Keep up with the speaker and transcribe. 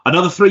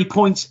Another 3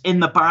 points in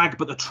the bag,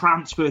 but the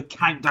transfer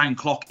countdown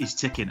clock is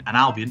ticking and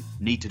Albion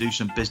need to do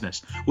some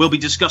business. We'll be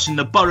discussing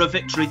the Borough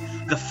victory,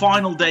 the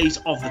final days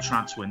of the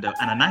transfer window,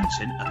 and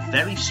announcing a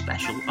very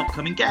special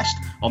upcoming guest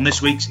on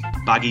this week's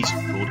Baggies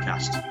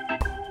broadcast.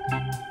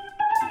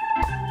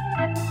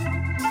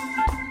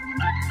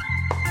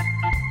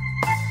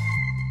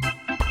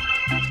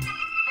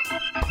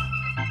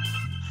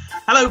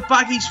 Hello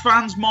Baggies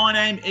fans, my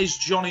name is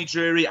Johnny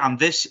Drury and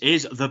this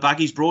is the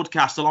Baggies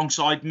broadcast.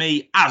 Alongside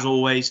me, as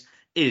always,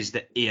 is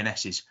the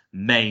ENS's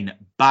main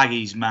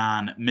Baggies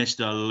man,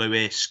 Mr.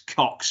 Lewis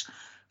Cox.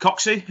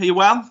 Coxie, are you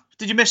well?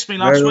 Did you miss me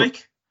last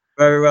week?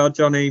 Very well,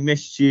 Johnny.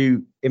 Missed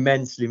you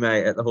immensely,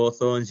 mate, at the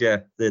Hawthorns.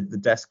 Yeah, the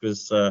desk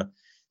was, the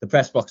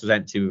press box was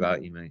empty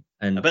without you, mate.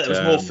 And I bet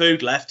there was more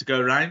food left to go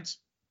around.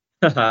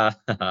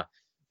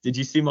 Did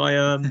you see my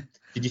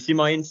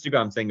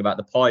Instagram thing about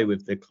the pie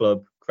with the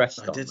club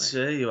crest on? I did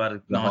see you had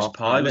a nice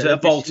pie. Was it a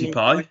Balti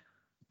pie?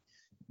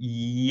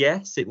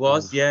 Yes, it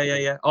was.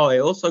 Yeah. Oh, it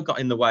also got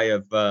in the way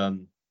of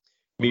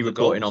me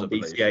reporting on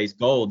BCA's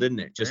goal, didn't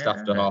it? Just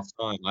after half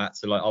time, I had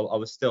to I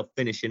was still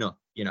finishing up,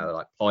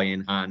 like pie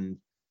in hand,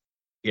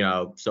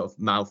 sort of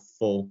mouth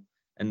full,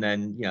 and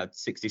then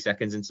 60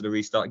 seconds into the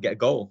restart, get a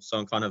goal. So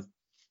I'm kind of,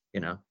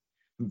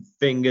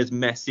 fingers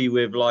messy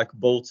with like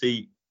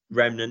Balti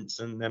remnants,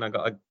 and then I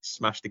got to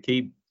smash the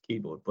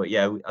keyboard. But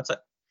yeah, I'd say,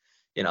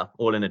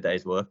 all in a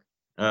day's work.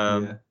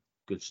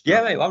 Good stuff.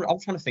 Yeah, mate. I'm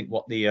trying to think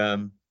what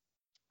the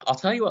I'll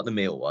tell you what the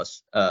meal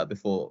was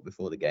before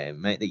the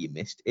game, mate, that you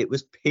missed. It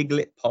was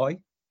piglet pie.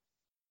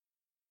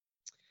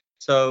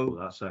 So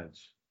that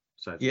sounds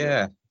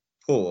yeah, good.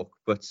 Pork,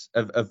 but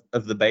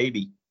of the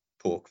baby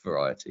pork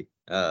variety.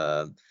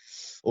 It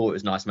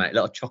was nice, mate. A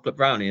little chocolate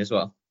brownie as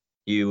well.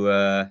 You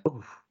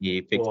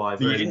picked. I've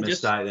really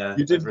missed out there.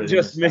 You didn't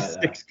just miss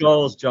 6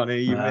 goals, Johnny.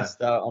 You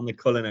missed out on the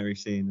culinary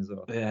scene as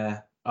well.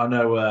 Yeah, I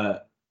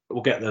know.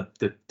 We'll get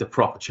the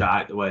proper chat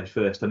out the way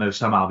first. I know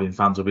some Albion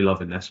fans will be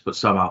loving this, but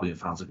some Albion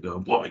fans will be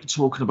going, "What are you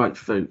talking about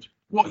food?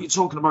 What are you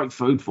talking about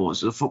food for?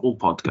 It's a football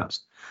podcast."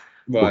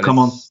 Right,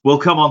 we'll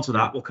come on to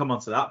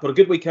that. But a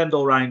good weekend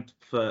all round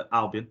for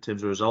Albion in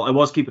terms of result. I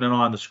was keeping an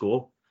eye on the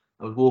score.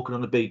 I was walking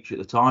on the beach at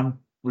the time,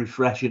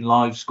 refreshing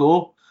live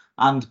score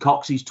and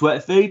Coxie's Twitter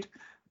feed,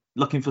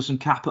 looking for some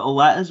capital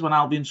letters when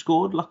Albion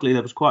scored. Luckily,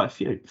 there was quite a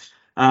few.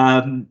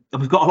 And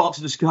we've got a lot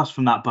to discuss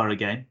from that Borough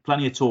game.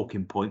 Plenty of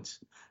talking points.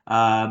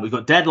 We've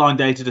got deadline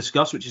day to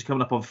discuss, which is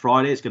coming up on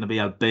Friday. It's going to be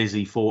a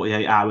busy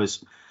 48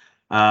 hours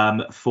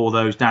for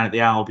those down at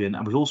the Albion.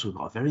 And we've also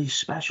got a very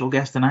special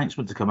guest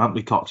announcement to come up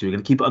with Coxie. We're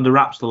going to keep it under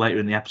wraps till later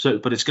in the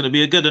episode, but it's going to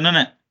be a good one,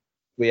 isn't it?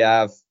 We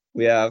have.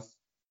 We had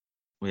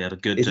a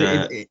good...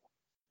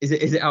 Is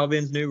it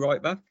Albion's new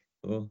right back?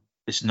 Or?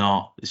 It's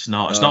not. It's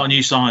not a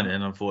new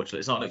signing, unfortunately.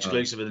 It's not an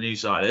exclusive of the new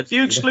signing. A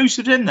few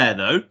exclusives in there,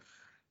 though.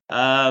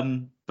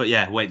 But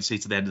yeah, wait and see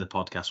to the end of the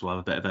podcast. We'll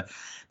have a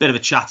bit of a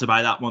chat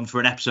about that one for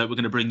an episode we're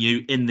going to bring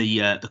you in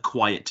the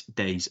quiet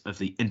days of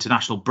the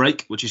international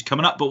break, which is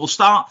coming up. But we'll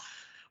start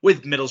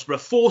with Middlesbrough.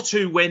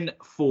 4-2 win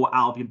for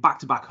Albion.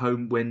 Back-to-back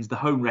home wins. The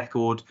home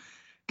record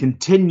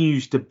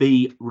continues to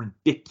be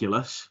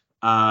ridiculous.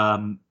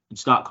 In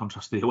stark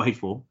contrast to the away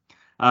form.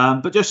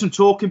 But just some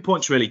talking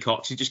points, really,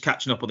 Cox. You're just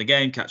catching up on the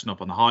game, catching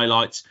up on the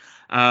highlights.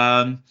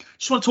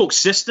 Just want to talk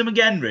system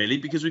again, really,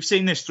 because we've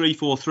seen this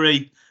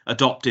 3-4-3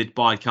 adopted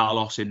by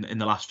Carlos in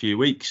the last few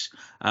weeks.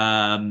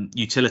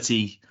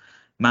 Utility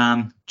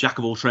man, jack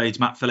of all trades,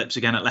 Matt Phillips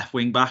again at left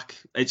wing back.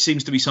 It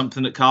seems to be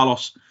something that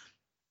Carlos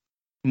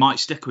might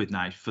stick with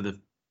now for the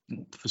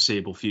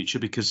foreseeable future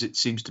because it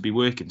seems to be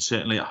working,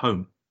 certainly at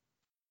home.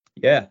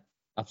 Yeah,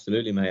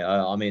 absolutely, mate.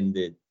 I mean,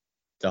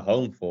 the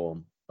home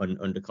form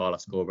under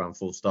Carlos Corberán,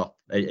 full stop,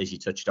 as you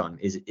touched on,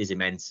 is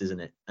immense, isn't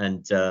it?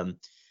 And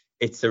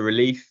it's a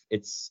relief.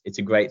 It's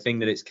a great thing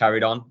that it's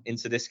carried on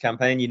into this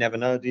campaign. You never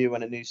know, do you,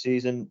 when a new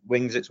season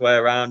wings its way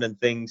around and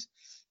things,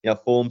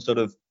 form sort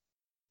of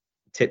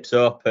tips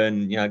up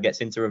and, gets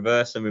into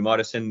reverse, and we might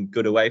have seen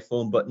good away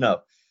form. But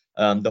no,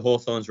 the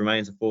Hawthorns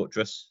remains a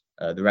fortress.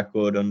 The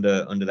record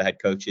under the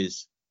head coach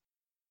is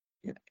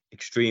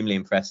extremely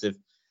impressive.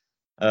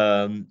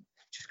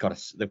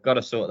 They've got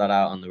to sort that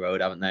out on the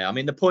road, haven't they? I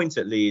mean, the point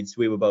at Leeds,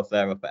 we were both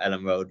there up at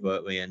Ellen Road,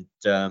 weren't we? And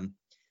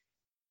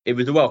it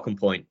was a welcome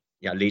point.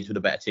 Leeds with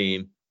a better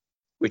team,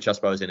 which I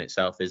suppose in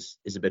itself is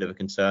a bit of a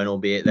concern,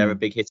 albeit they're a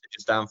big hitter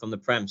just down from the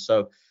Prem.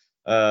 So,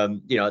 at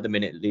the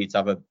minute, Leeds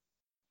have a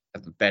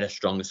better,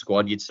 stronger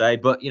squad, you'd say.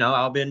 But,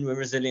 Albion were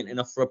resilient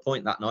enough for a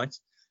point that night.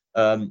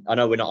 I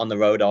know we're not on the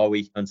road, are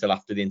we, until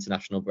after the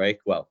international break?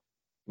 Well,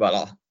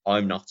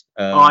 I'm not.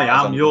 I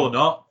am, you're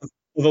not.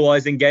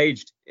 Otherwise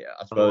engaged. Yeah,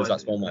 I suppose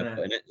that's one way of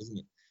putting it, isn't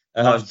it?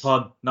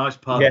 Nice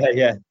pun.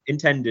 Yeah,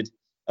 intended.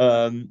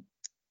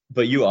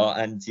 But you are,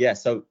 and yeah,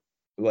 so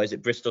what is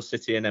it, Bristol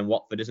City and then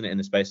Watford, isn't it, in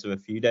the space of a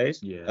few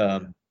days?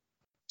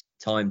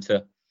 Time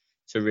to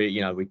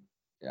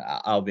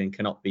Albion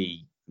cannot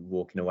be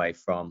walking away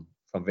from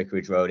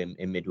Vicarage Road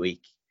in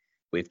midweek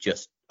with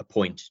just a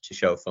point to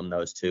show from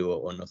those two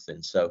or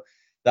nothing. So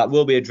that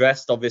will be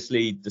addressed.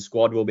 Obviously, the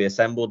squad will be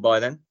assembled by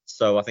then.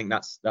 So I think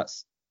that's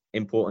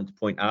important to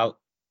point out.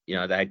 You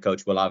know, the head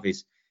coach will have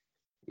his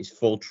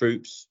full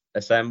troops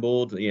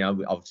assembled. You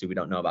know, obviously we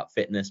don't know about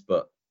fitness,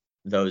 but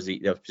those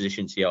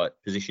positions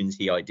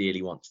he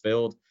ideally wants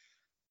filled.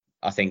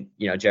 I think,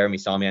 you know, Jeremy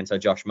Sarmiento,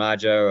 Josh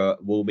Maja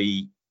will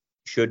be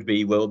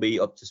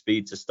up to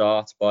speed to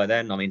start by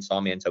then. I mean,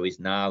 Sarmiento is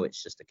now.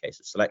 It's just a case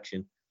of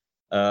selection.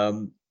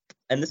 And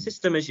the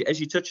system, as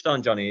you touched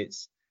on, Johnny,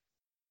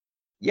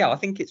 I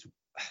think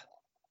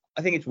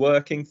it's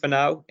working for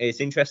now. It's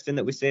interesting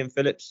that we're seeing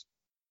Phillips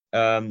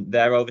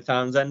there over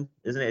Townsend,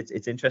 isn't it?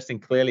 It's interesting.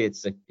 Clearly,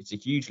 it's a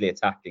hugely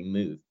attacking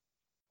move.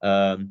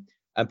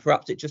 And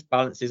perhaps it just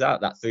balances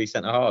out that three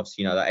centre halves,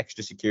 you know, that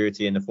extra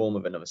security in the form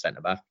of another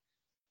centre back.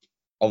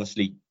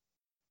 Obviously,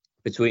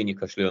 between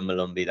Yokuşlu and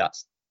Malumbi,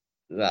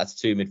 that's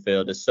two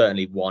midfielders.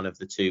 Certainly, one of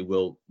the two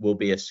will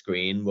be a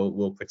screen,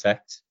 will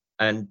protect.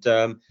 And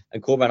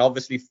Corberan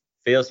obviously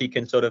feels he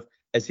can sort of,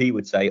 as he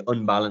would say,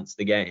 unbalance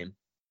the game.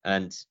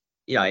 And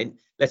you know,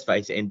 let's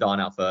face it, in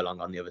Darnell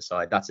Furlong on the other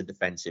side, that's a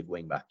defensive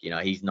wing back. You know,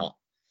 he's not.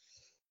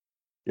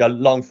 You know,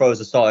 long throws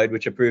aside,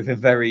 which are proving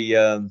very,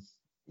 a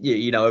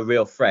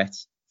real threat.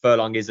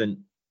 Furlong isn't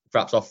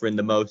perhaps offering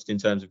the most in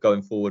terms of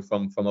going forward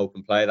from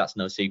open play. That's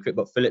no secret.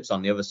 But Phillips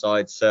on the other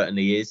side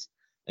certainly is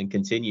and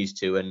continues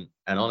to. And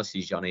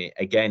honestly, Johnny,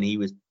 again, he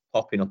was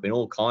popping up in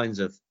all kinds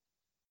of.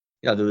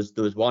 You know, there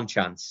was one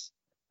chance.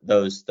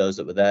 Those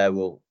that were there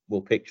will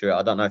picture it.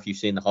 I don't know if you've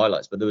seen the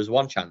highlights, but there was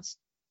one chance.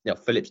 You know,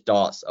 Phillips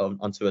darts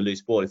onto a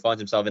loose ball. He finds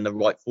himself in the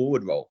right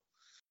forward role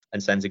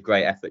and sends a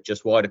great effort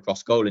just wide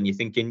across goal. And you're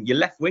thinking, you're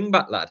left wing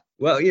back, lad.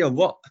 Well, you know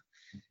what?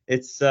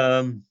 It's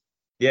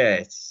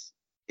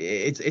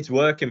it's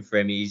working for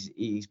him.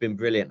 He's been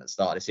brilliant at the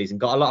start of the season.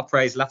 Got a lot of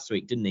praise last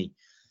week, didn't he?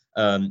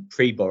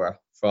 Pre-Borough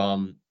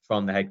from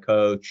the head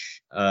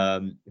coach.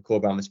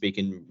 Corberan was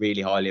speaking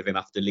really highly of him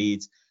after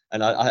Leeds.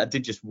 And I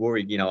did just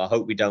worry, you know, I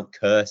hope we don't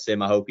curse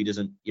him. I hope he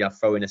doesn't, you know,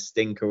 throw in a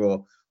stinker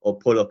or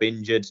pull up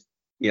injured,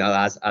 you know,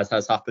 as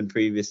has happened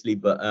previously.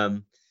 But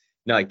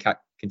no, he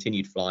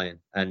continued flying.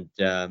 And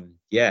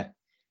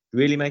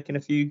really making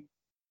a few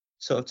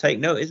sort of take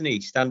note, isn't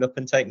he? Stand up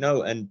and take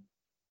note. And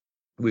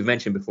we've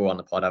mentioned before on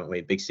the pod, haven't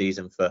we? Big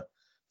season for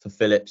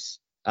Phillips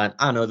and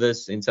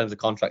others in terms of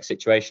contract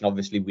situation.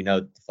 Obviously, we know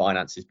the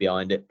finances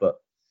behind it. But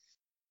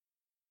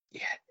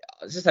yeah,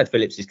 as I said,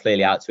 Phillips is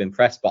clearly out to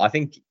impress. But I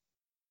think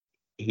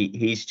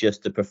he's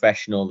just a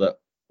professional that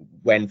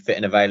when fit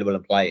and available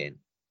and playing,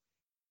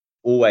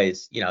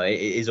 always, you know,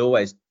 is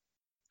always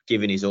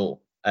giving his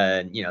all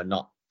and, you know,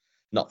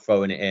 not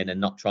throwing it in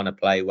and not trying to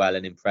play well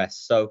and impress.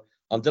 So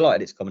I'm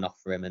delighted it's coming off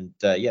for him. And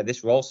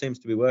this role seems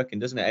to be working,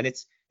 doesn't it? And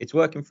it's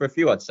working for a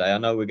few, I'd say. I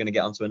know we're going to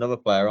get onto another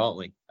player, aren't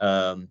we?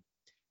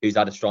 Who's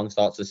had a strong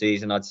start to the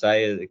season, I'd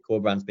say, that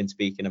Corberan's been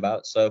speaking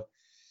about. So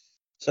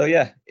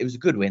yeah, it was a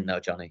good win though,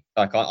 Johnny.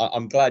 Like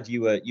I'm glad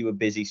you were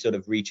busy sort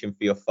of reaching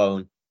for your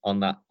phone on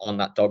that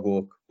dog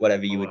walk,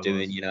 whatever you were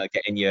doing, you know,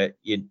 getting your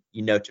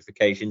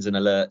notifications and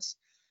alerts.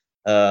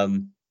 At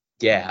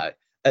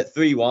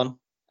 3-1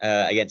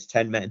 against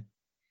 10 men,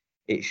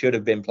 it should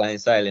have been plain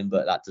sailing,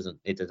 but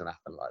it doesn't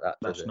happen like that.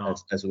 That's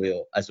not.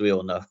 As we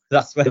all know,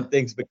 that's when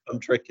things become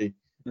tricky.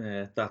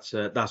 Yeah, that's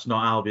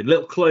not Albion.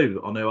 Little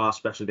clue on who our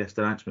special guest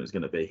announcement is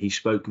going to be. He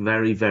spoke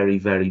very, very,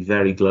 very,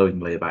 very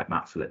glowingly about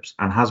Matt Phillips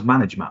and has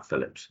managed Matt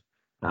Phillips.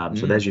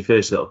 So there's your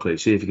first little clue.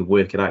 See if you can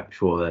work it out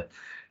before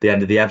the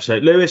end of the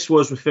episode. Lewis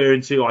was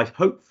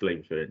hopefully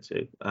referring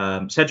to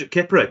Cedric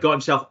Kipper. Got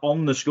himself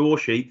on the score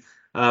sheet.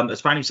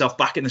 Has found himself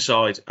back in the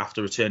side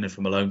after returning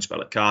from a loan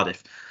spell at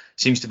Cardiff.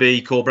 Seems to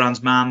be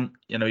Corberan's man.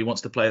 You know, he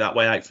wants to play that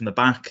way out from the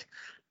back.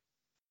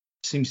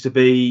 Seems to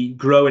be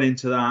growing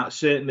into that.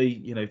 Certainly,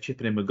 you know,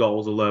 chipping in with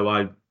goals, although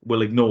I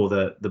will ignore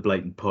the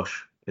blatant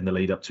push in the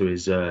lead up to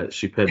his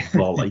superb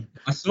volley.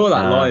 I saw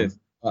that live.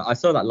 I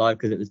saw that live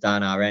because it was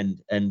down our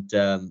end. And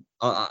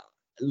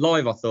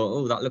live, I thought,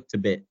 oh, that looked a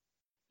bit,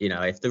 you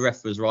know, if the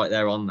ref was right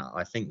there on that,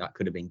 I think that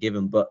could have been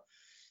given. But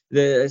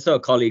the sort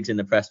of colleagues in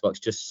the press box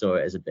just saw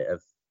it as a bit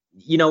of,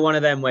 you know, one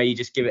of them where you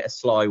just give it a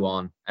sly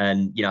one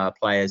and, you know, a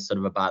player's sort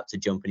of about to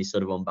jump and he's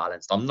sort of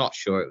unbalanced. I'm not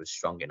sure it was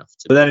strong enough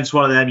to. But then it's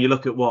one of them, you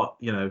look at what,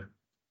 you know,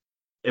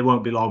 it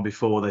won't be long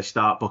before they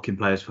start booking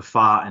players for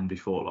farting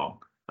before long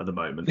at the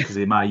moment because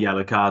the amount of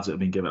yellow cards that have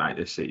been given out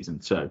this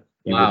season. So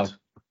you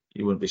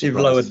wouldn't be surprised. You've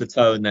lowered the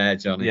tone there,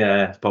 Johnny.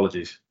 Yeah,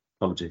 apologies.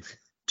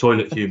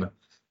 Toilet humour.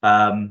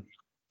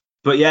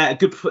 But yeah,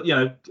 good, you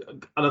know,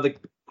 another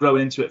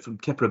growing into it from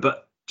Kipper.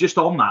 But just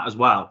on that as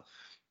well,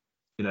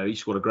 you know, he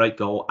scored a great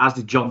goal, as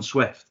did John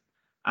Swift.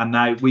 And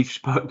now we've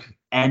spoke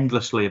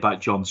endlessly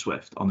about John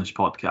Swift on this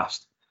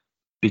podcast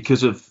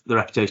because of the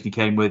reputation he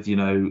came with. You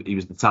know, he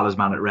was the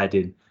talisman at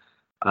Reading.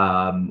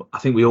 I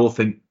think we all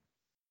think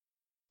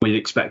we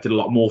expected a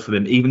lot more from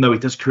him, even though he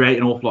does create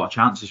an awful lot of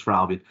chances for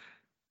Albion.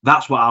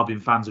 That's what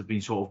Albion fans have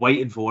been sort of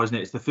waiting for, isn't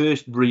it? It's the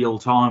first real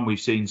time we've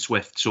seen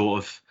Swift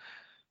sort of,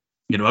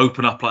 you know,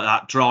 open up like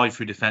that, drive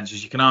through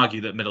defences. You can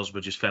argue that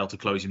Middlesbrough just failed to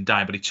close him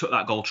down, but he took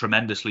that goal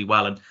tremendously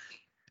well. And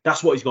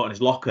that's what he's got in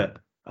his locker.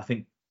 I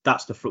think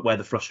that's where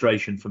the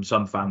frustration from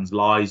some fans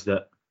lies,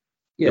 that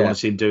They want to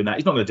see him doing that.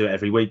 He's not going to do it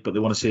every week, but they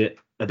want to see it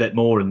a bit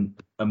more, and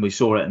we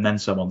saw it and then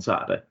some on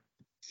Saturday.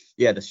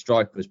 Yeah, the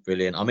strike was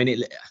brilliant. I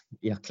mean,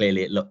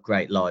 clearly it looked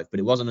great live, but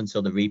it wasn't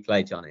until the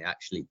replay, Johnny,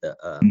 actually, that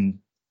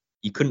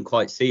you couldn't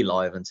quite see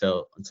live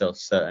until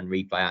certain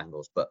replay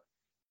angles. But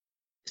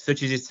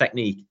such as his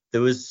technique,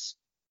 there was,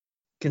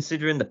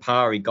 considering the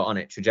power he got on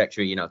it,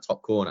 trajectory,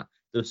 top corner,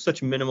 there was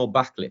such minimal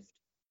backlift.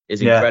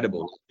 Is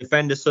incredible.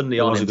 Defender suddenly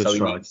on him, so he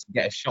needs to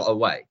get a shot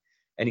away,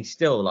 and he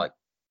still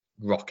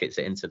rockets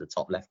it into the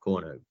top left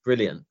corner.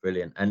 Brilliant.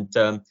 And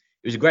it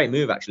was a great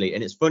move, actually.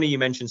 And it's funny you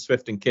mentioned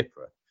Swift and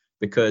Kipra,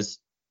 because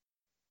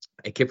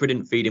Kipra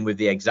didn't feed him with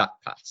the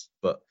exact pass,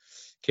 but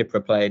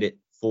Kipra played it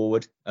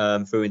forward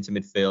through into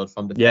midfield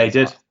from the he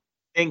did. I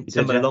think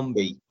to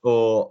Malumbi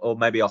or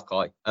maybe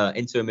Okai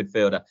into a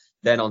midfielder,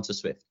 then onto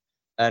Swift.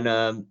 And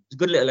it's a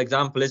good little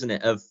example, isn't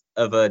it,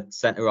 of a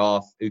centre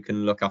half who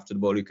can look after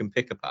the ball, who can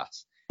pick a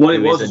pass. Well,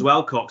 it was as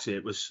well, Coxie.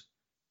 It was,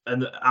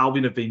 and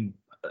Albion have been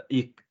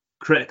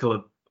critical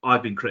of.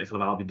 I've been critical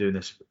of Albion doing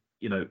this,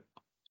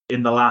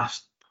 in the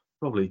last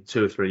probably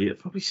 2 or 3 years,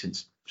 probably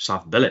since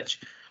Slaven Bilic.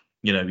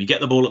 You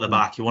get the ball at the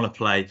back, you want to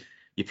play,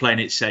 you're playing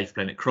it safe,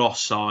 playing it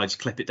cross sides,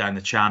 clip it down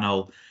the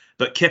channel.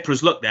 But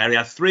Kipra's looked there, he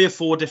had 3 or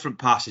 4 different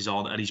passes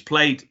on, and he's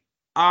played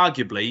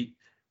arguably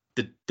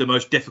the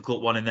most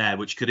difficult one in there,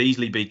 which could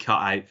easily be cut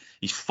out.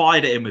 He's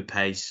fired it in with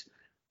pace,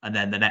 and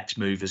then the next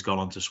move has gone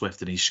on to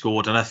Swift and he's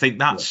scored. And I think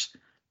that's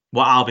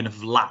what Albion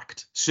have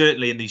lacked,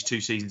 certainly in these 2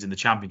 seasons in the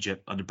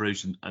Championship under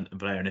Bruce and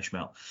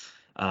Valérien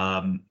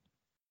Ismaël,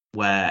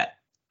 where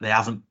they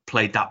haven't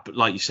played that,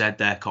 like you said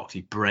there,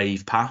 Coxie,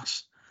 brave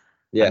pass.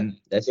 Yeah, and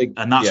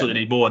that's what they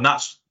need more. And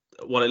that's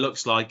what it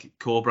looks like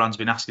Corbrand's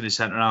been asking his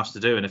centre halves to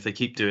do. And if they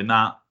keep doing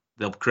that,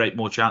 they'll create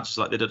more chances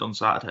like they did on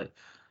Saturday.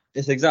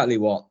 It's exactly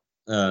what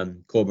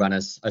Corbrand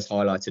has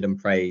highlighted and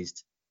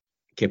praised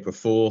Kipra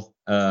for,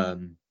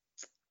 and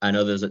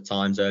others at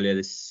times earlier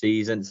this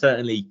season.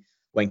 Certainly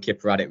when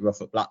Kipra had it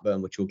rough at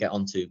Blackburn, which we'll get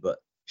onto, but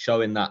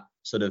showing that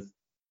sort of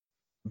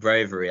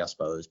bravery, I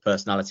suppose,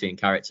 personality and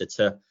character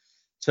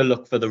to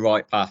look for the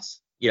right pass.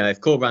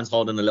 If Corbrand's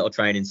holding a little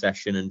training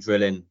session and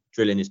drilling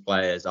his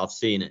players, I've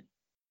seen it.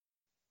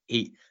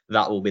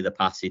 That will be the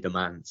pass he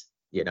demands.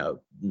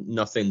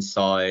 Nothing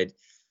side,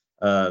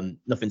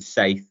 nothing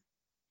safe.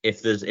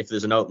 If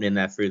there's an opening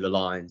there through the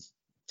lines,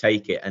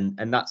 take it.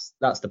 And that's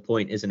the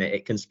point, isn't it?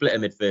 It can split a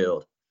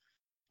midfield.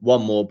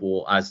 One more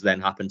ball, as then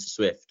happened to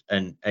Swift,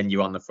 and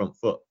you're on the front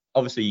foot.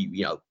 Obviously,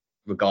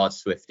 regards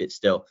Swift, it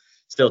still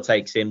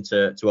takes him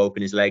to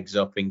open his legs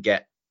up and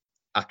get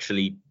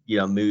actually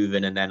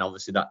moving, and then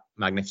obviously that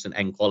magnificent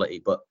end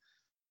quality. But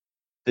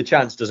the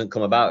chance doesn't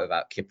come about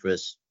without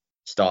Kipra's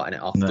starting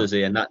it off, does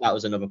he? And that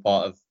was another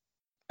part of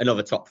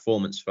another top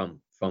performance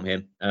from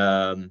him.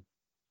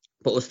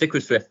 But we'll stick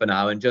with Swift for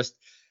now, and just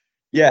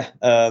great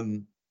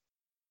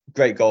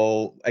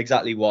goal,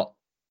 exactly what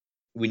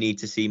we need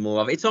to see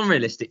more of. It's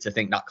unrealistic to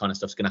think that kind of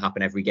stuff's going to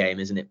happen every game,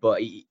 isn't it?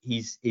 But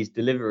his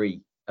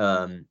delivery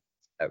at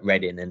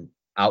Reading and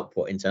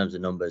output in terms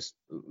of numbers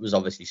was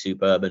obviously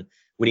superb, and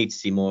we need to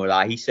see more of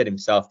that. He said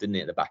himself, didn't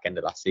he, at the back end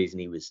of last season,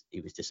 he was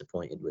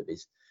disappointed with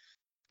his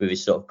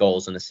sort of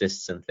goals and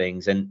assists and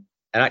things. And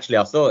actually,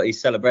 I thought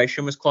his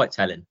celebration was quite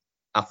telling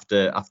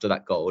after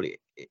that goal.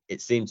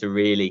 It seemed to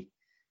really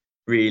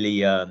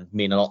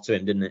mean a lot to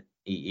him, didn't it?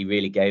 He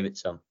really gave it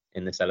some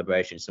in the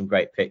celebration. Some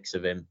great pics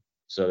of him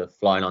sort of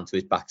flying onto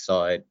his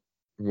backside,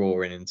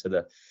 roaring into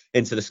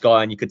the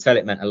sky, and you could tell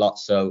it meant a lot.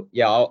 So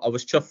yeah, I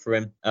was chuffed for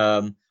him.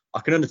 I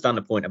can understand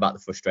the point about the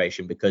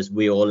frustration, because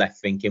we all left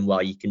thinking,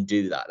 well, you can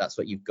do that. That's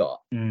what you've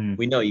got.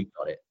 We know you've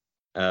got it.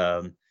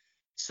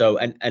 So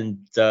I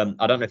don't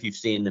know if you've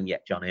seen them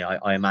yet, Johnny.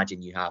 I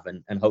imagine you have,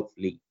 and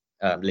hopefully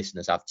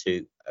listeners have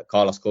too.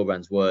 Carlos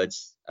Corbrand's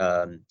words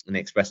in the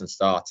Express and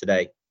Star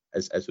today,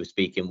 as we're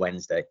speaking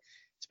Wednesday,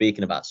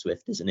 speaking about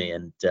Swift, isn't he?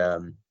 And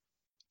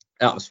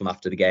that was from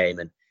after the game,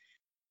 and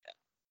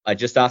I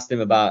just asked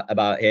him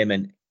about him,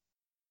 and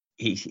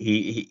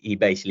he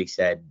basically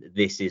said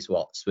this is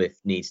what Swift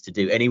needs to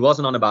do. And he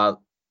wasn't on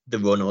about the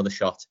run or the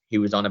shot. He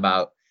was on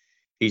about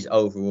his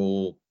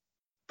overall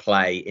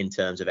play in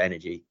terms of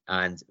energy.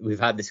 And we've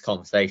had this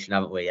conversation,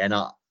 haven't we? And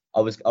I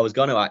was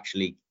going to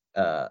actually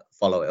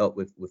follow it up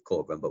with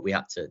Corbrand, but we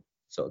had to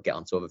sort of get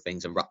onto other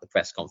things and wrap the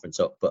press conference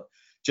up. But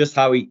just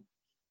how he,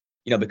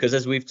 because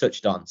as we've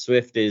touched on,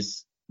 Swift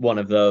is one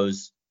of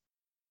those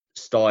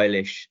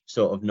stylish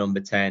sort of number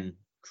 10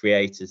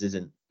 creators,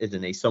 isn't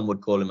he? Some would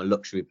call him a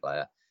luxury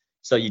player.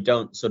 So you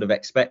don't sort of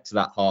expect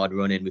that hard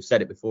running. We've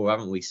said it before,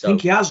 haven't we? So I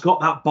think he has got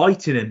that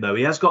bite in him, though.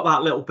 He has got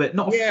that little bit,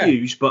 not a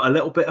fuse, but a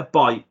little bit of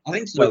bite. I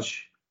think so.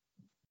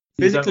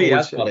 Physically, he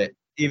has got it,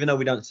 even though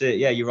we don't see it.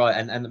 Yeah, you're right.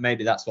 And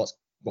maybe that's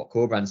what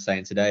Corbrand's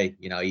saying today.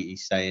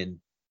 He's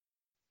saying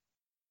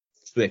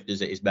Swift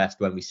is at his best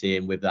when we see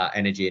him with that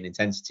energy and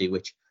intensity,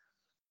 which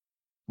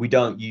we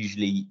don't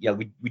usually.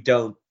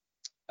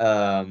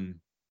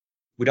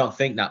 We don't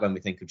think that when we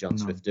think of John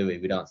Swift, do we?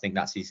 We don't think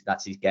that's his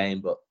game,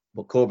 but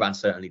Corbrand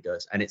certainly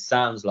does. And it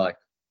sounds like,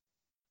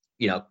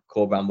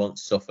 Corbrand won't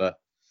suffer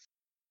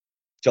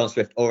John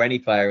Swift or any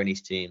player in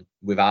his team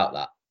without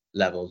that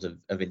levels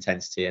of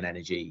intensity and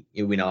energy.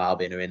 We know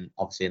Albion are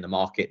obviously in the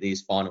market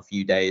these final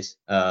few days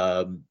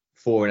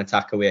for an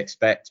attacker we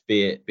expect,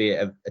 be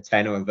it a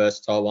 10 or a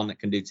versatile one that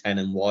can do 10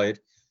 and wide.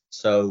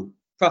 So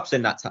perhaps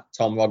in that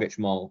Tom Rogic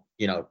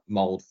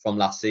mold from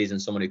last season,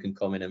 someone who can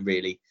come in and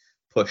really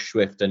push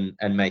Swift and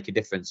make a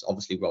difference.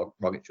 Obviously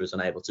Rogic was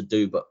unable to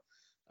do, but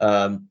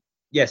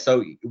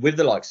so with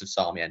the likes of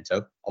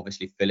Sarmiento,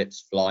 obviously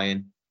Phillips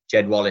flying,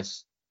 Jed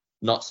Wallace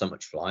not so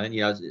much flying,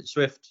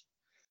 Swift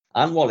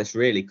and Wallace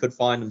really could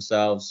find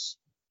themselves,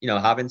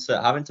 having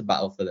to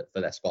battle for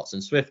their spots.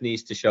 And Swift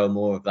needs to show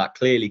more of that.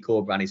 Clearly,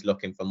 Corberán is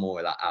looking for more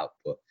of that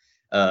output,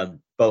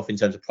 both in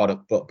terms of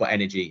product, but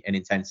energy and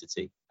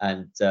intensity.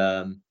 And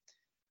some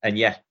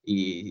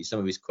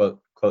of his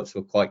quotes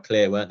were quite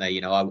clear, weren't they?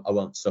 I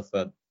won't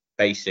suffer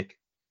basic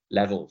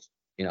levels.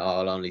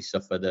 I'll only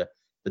suffer the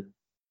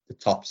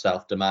top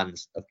self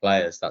demands of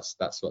players.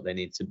 That's what they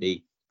need to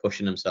be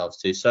pushing themselves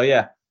to.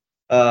 So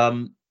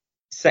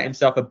set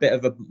himself a bit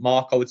of a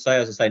mark, I would say,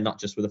 as I say, not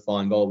just with a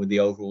fine goal, with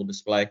the overall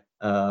display,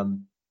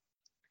 and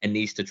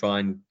needs to try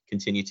and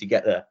continue to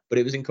get there. But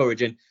it was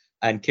encouraging.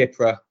 And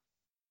Kipra,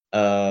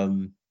 I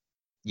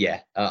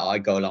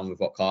go along with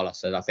what Carlos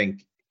said. I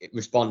think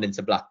responding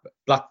to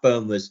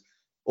Blackburn was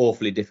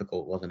awfully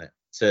difficult, wasn't it?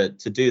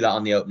 To do that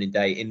on the opening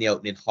day, in the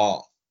opening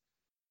half,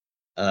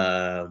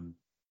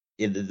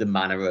 in the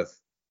manner of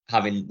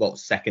having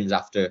seconds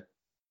after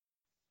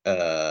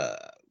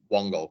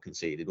one goal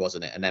conceded,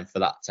 wasn't it? And then for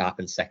that to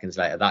happen seconds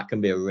later, that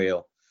can be a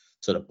real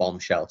sort of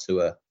bombshell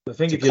to a. I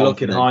think if you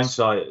look in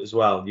hindsight as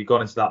well, you've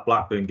gone into that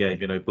Blackburn game,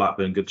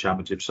 Blackburn, good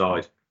championship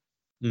side.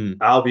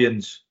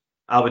 Albion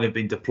have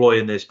been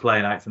deploying this,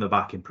 playing out from the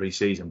back in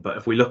pre-season. But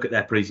if we look at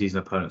their pre-season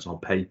opponents on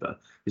paper,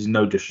 there's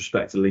no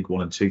disrespect to League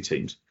 1 and 2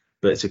 teams,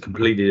 but it's a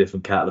completely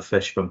different kettle of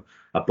fish from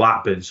a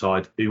Blackburn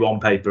side who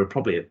on paper are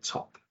probably a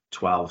top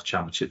 12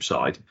 championship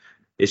side.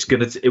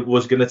 It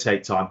was gonna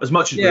take time. As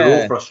much as we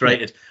were all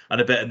frustrated and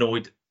a bit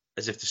annoyed,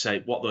 as if to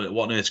say, what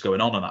on earth's going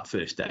on that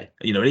first day?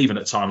 Even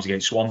at times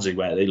against Swansea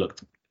where they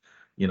looked,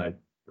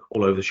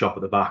 all over the shop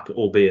at the back,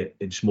 albeit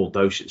in small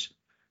doses.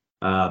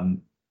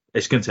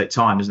 It's going to take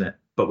time, isn't it?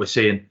 But we're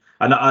seeing,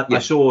 and I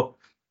saw,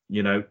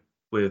 we're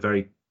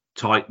very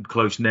tight and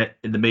close knit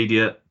in the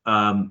media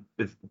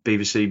with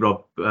BBC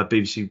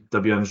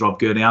WM's Rob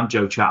Gurney and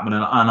Joe Chapman,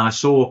 and I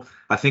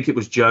think it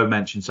was Joe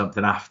mentioned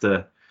something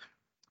after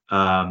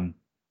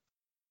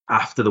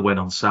the win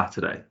on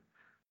Saturday,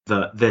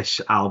 that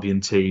this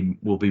Albion team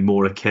will be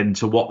more akin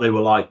to what they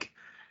were like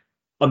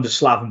under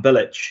Slaven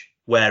Bilic,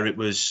 where it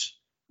was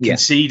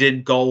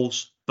conceding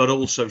goals but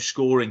also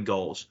scoring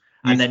goals.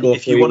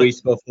 If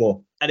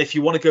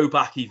you want to go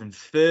back even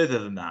further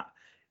than that,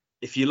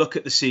 if you look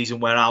at the season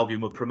where Albion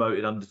were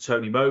promoted under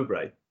Tony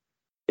Mowbray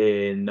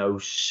in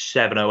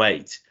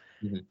 07-08,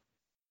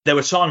 there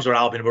were times where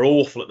Albion were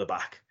awful at the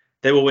back.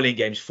 They were winning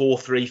games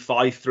 4-3,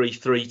 5-3,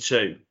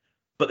 3-2.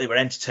 But they were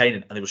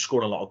entertaining and they were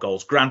scoring a lot of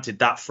goals. Granted,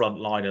 that front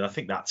line, and I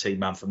think that team,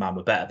 man for man,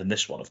 were better than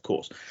this one, of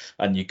course.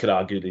 And you could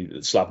argue the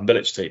Slaven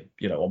Bilic team,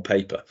 on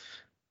paper.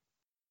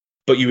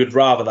 But you would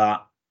rather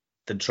that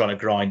than trying to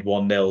grind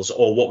 1-0s,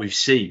 or what we've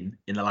seen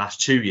in the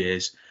last 2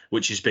 years,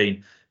 which has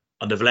been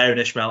under Valérien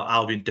Ismaël,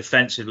 Albion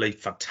defensively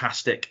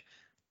fantastic.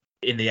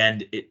 In the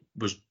end, it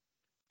was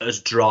as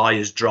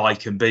dry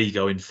can be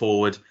going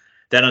forward.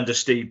 Then under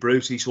Steve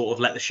Bruce, he sort of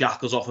let the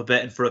shackles off a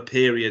bit, and for a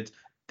period,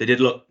 they did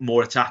look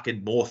more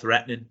attacking, more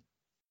threatening.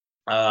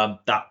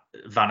 That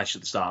vanished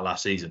at the start of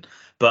last season.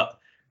 But,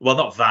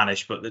 not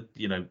vanished, but,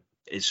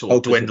 it sort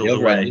of dwindled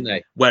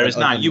away. Whereas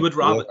now you would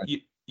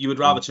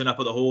rather turn up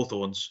at the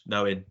Hawthorns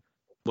knowing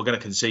we're going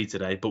to concede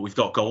today, but we've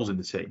got goals in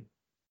the team.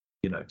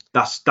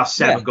 That's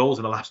 7 goals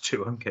in the last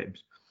 2 home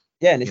games.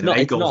 Yeah, and it's not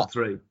 8 goals to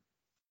 3.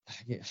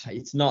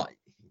 It's not.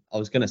 I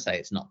was going to say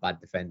it's not bad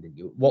defending.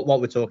 What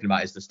we're talking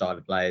about is the style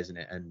of play, isn't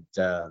it?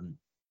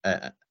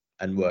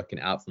 And working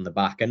it out from the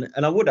back. And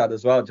I would add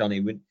as well,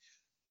 Johnny,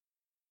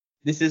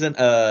 this isn't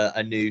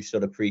a new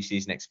sort of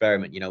pre-season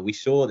experiment. We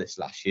saw this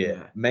last year.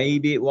 Yeah.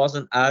 Maybe it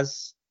wasn't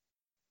as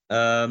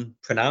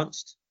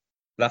pronounced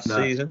last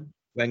season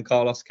when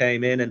Carlos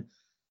came in, and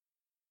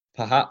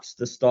perhaps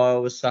the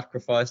style was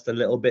sacrificed a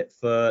little bit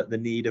for the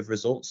need of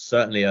results,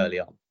 certainly early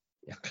on.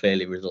 Yeah,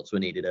 clearly results were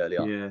needed early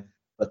on. Yeah.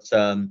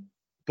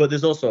 But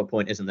there's also a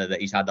point, isn't there, that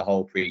he's had the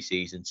whole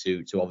pre-season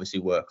to obviously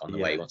work on the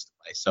way he wants to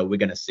play. So we're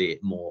going to see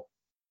it more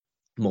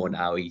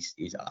now. He's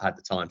had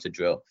the time to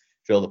drill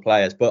the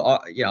players. But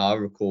I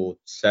recall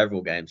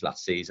several games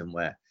last season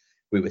where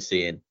we were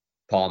seeing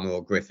Palmer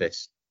or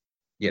Griffiths,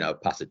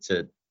 pass it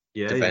to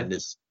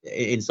defenders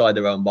inside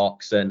their own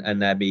box,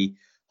 and there'd be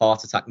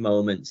heart attack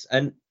moments.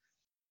 And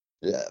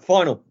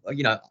final,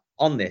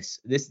 on this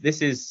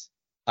is,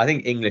 I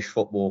think, English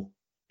football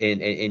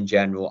in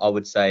general. I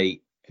would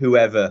say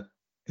whoever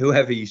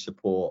you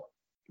support,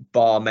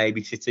 bar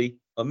maybe City,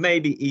 or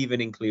maybe even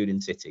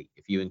including City,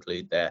 if you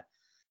include their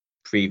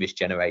previous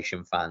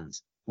generation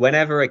fans,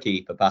 whenever a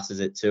keeper passes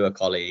it to a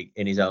colleague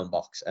in his own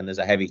box and there's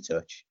a heavy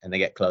touch and they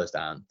get closed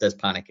down, there's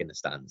panic in the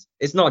stands.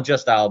 It's not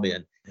just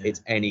Albion,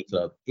 it's any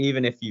club.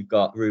 Even if you've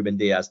got Ruben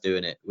Diaz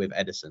doing it with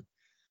Edison,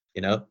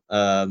 you know,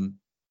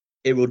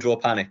 it will draw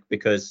panic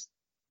because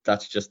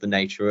that's just the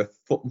nature of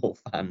football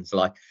fans.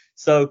 Like,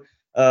 so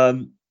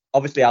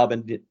obviously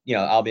Albion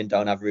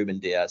don't have Ruben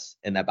Diaz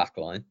in their back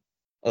line.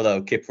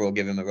 Although Kipper will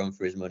give him a run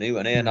for his money,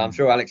 won't he? And I'm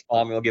sure Alex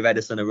Palmer will give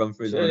Edison a run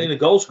for his money. In the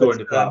goal scoring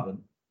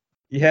department.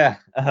 Yeah,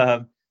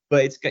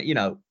 but it's, you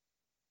know,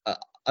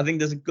 I think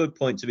there's a good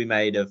point to be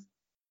made of,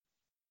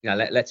 you know,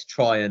 let's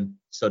try and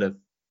sort of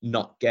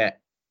not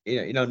get,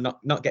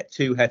 not get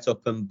too het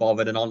up and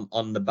bothered and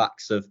on the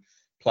backs of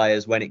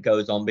players when it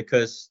goes on,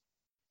 because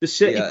the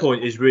City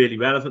point is really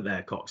relevant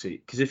there,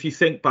 Coxie, because if you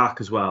think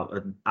back as well,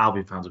 and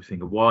Albion fans will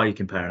think, why are you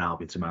comparing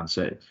Albion to Man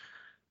City?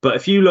 But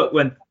if you look,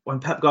 when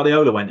Pep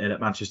Guardiola went in at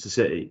Manchester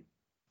City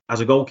as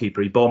a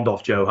goalkeeper, he bombed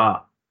off Joe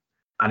Hart,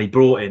 and he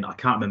brought in, I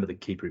can't remember the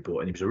keeper he brought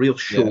in. He was a real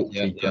short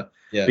keeper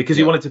because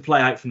he wanted to play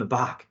out from the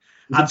back.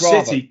 And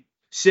City,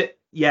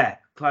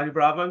 Claudio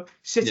Bravo.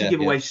 City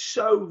give away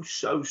so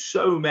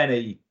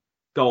many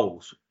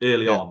goals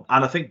early on,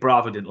 and I think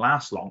Bravo didn't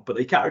last long, but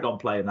they carried on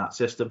playing that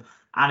system,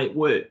 and it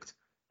worked.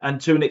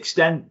 And to an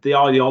extent, the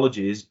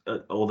ideology is,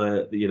 or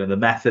the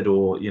method,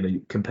 or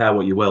you compare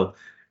what you will.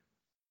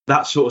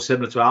 That's sort of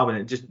similar to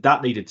Albion. It just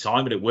that needed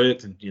time, and it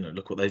worked. And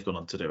look what they've gone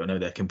on to do. I know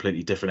they're a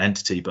completely different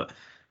entity, but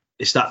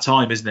it's that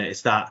time, isn't it?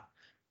 It's that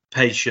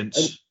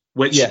patience,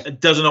 which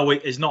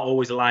is not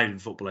always allowed in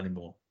football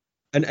anymore.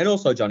 And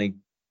also, Johnny,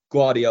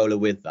 Guardiola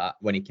with that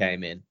when he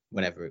came in,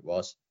 whenever it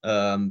was,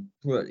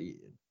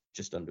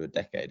 just under a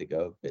decade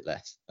ago, a bit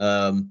less.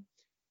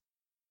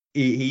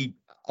 He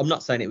I'm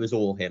not saying it was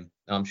all him.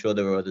 I'm sure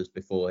there were others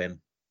before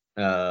him.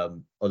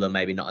 Although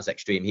maybe not as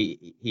extreme.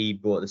 He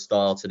brought the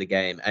style to the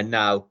game, and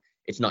now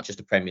it's not just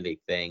a Premier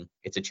League thing,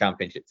 it's a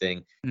Championship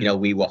thing.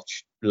 We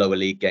watch lower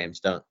league games,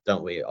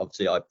 don't we?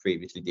 Obviously I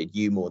previously did,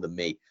 you more than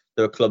me.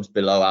 There are clubs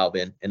below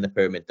Albion in the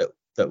pyramid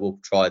that will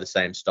try the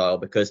same style,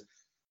 because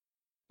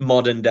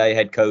modern day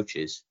head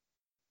coaches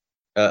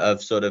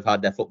have sort of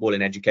had their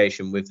footballing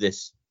education with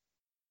this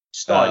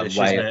stylish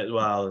way isn't it, as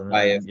well,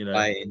 way of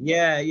playing.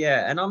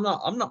 And I'm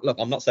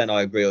not saying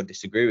I agree or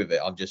disagree with it.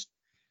 I'm just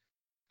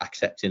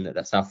accepting that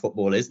that's how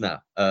football is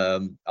now.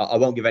 I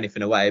won't give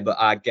anything away, but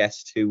our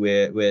guest, who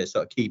we're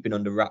sort of keeping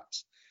under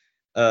wraps,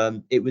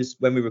 it was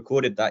when we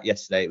recorded that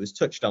yesterday, it was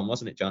touched on,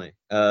 wasn't it, Johnny?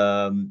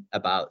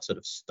 About sort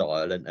of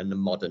style and the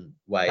modern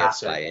way of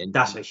playing.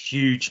 That's a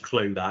huge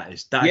clue. That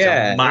is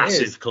a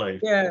massive clue.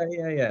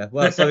 Yeah.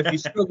 Well, so if you're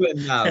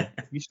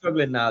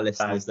struggling now,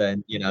 listeners,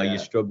 then you're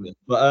struggling.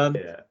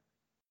 But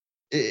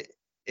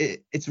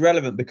it's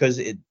relevant because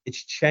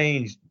it's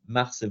changed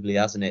massively,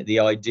 hasn't it?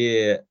 The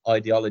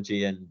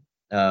ideology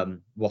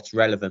and what's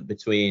relevant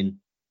between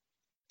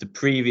the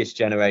previous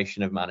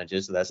generation of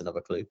managers, so there's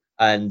another clue,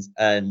 and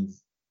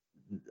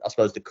I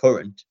suppose the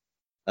current,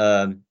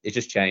 it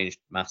just changed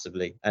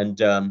massively. And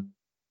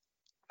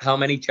how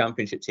many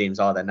Championship teams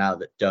are there now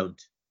that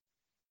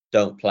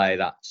don't play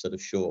that sort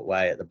of short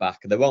way at the back?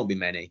 There won't be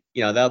many.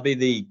 There'll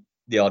be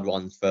the odd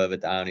ones further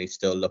down who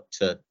still look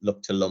to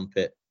lump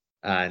it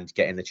and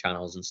get in the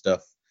channels and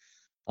stuff.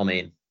 I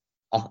mean,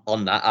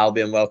 on that,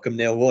 Albion welcome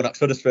Neil Warnock to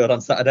Huddersfield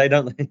on Saturday,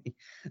 don't they?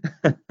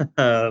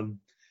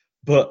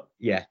 But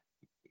yeah,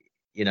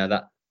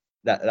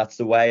 that's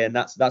the way, and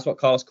that's what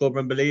Carlos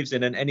Corberán believes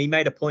in. And he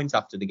made a point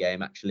after the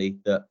game, actually,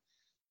 that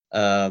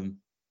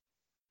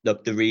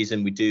look, the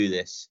reason we do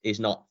this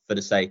is not for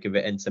the sake of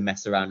it and to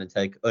mess around and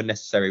take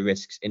unnecessary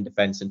risks in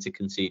defence and to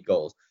concede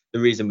goals. The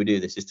reason we do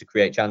this is to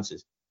create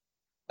chances.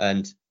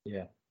 And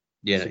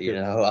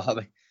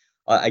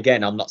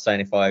again, I'm not saying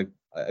if I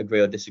agree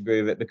or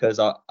disagree with it, because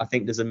I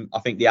think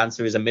the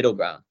answer is a middle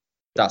ground.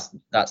 That's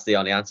the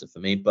only answer for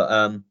me.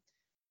 But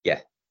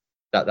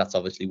that's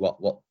obviously what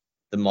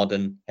the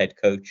modern head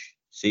coach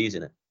sees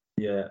in it.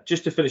 Yeah,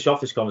 just to finish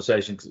off this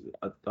conversation, because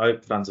I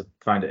hope fans have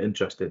found it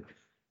interesting.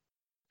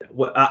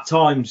 At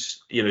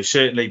times,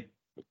 certainly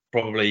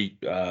probably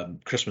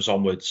Christmas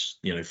onwards,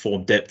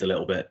 form dipped a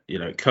little bit.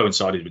 It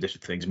coincided with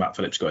different things. Matt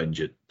Phillips got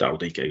injured, Daryl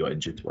Dike got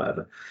injured,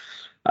 whatever.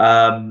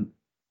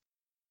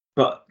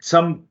 But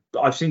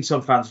I've seen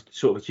some fans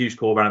sort of accuse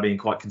Corberán of being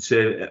quite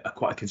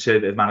a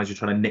conservative manager,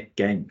 trying to nick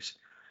games.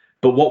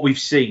 But what we've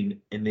seen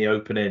in the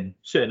opening,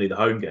 certainly the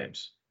home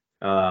games,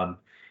 and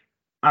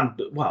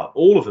well,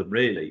 all of them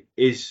really,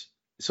 is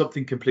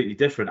something completely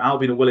different.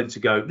 Albion are willing to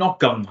go, not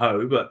gung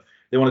ho, but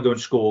they want to go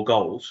and score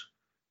goals.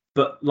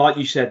 But like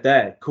you said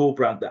there,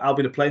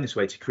 Albion are playing this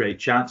way to create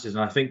chances.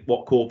 And I think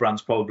what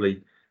Corberán's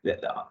probably,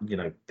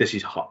 this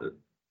is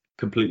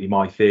completely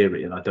my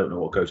theory, and I don't know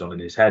what goes on in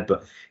his head,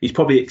 but he's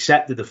probably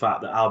accepted the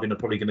fact that Albion are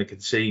probably going to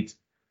concede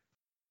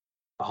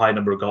a high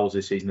number of goals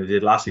this season than they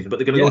did last season, but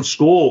they're going to go and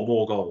score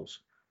more goals.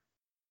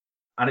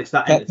 And it's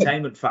that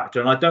entertainment factor.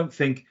 And I don't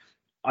think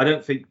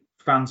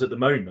fans at the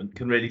moment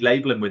can really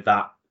label him with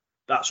that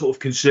sort of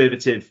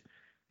conservative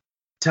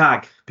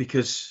tag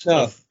because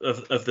of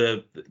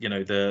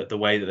the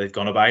way that they've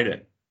gone about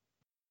it.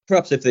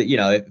 perhaps if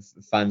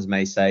fans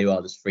may say,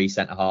 well, there's 3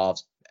 centre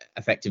halves,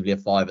 effectively a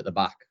 5 at the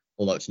back,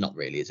 although it's not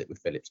really, is it, with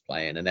Phillips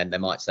playing? And then they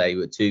might say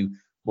we're 2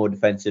 more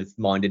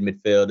defensive-minded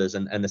midfielders,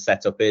 and the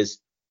setup is,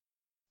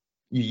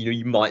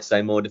 you might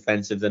say, more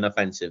defensive than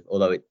offensive,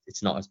 although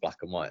it's not as black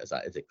and white as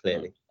that, is it?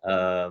 Clearly.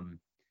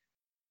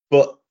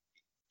 But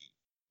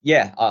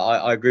yeah,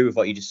 I agree with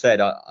what you just said.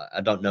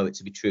 I don't know it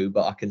to be true,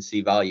 but I can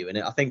see value in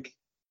it. I think,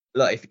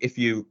 look, if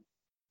you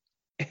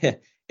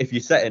if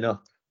you're setting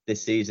up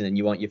this season and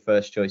you want your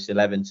first choice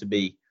 11 to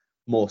be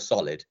more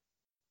solid,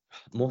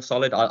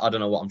 I don't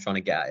know what I'm trying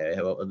to get at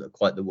here,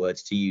 quite the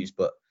words to use,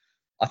 but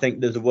I think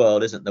there's a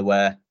world, isn't there,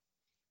 where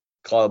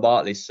Kyle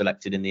Bartley's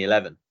selected in the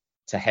 11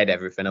 to head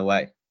everything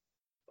away,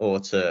 or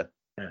to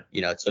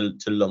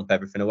lump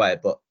everything away.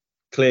 But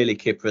clearly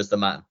Kipra's the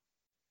man,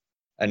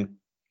 and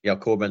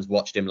Corberan's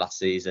watched him last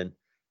season,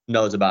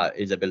 knows about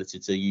his ability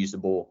to use the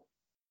ball,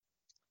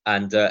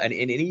 and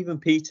even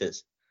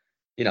Peters.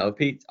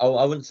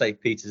 I wouldn't say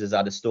Peters has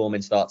had a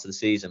storming start to the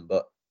season,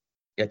 but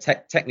yeah,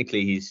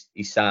 technically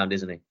he's sound,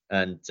 isn't he?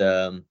 And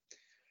you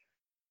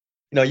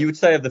would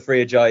say of the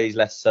three, Ajayi he's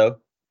less so.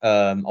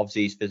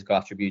 Obviously his physical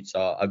attributes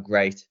are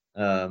great.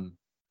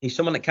 He's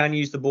someone that can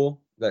use the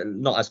ball,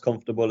 not as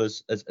comfortable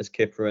as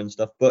Kipper and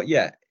stuff. But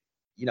yeah,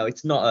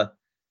 it's not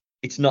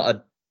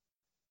a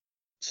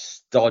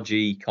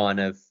stodgy kind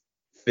of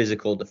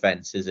physical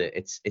defense, is it?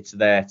 It's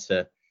there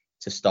to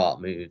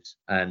start moves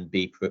and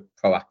be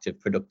proactive,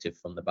 productive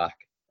from the back.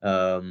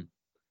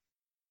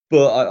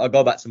 But I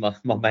go back to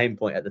my main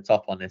point at the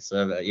top on this.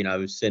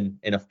 We've seen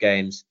enough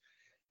games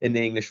in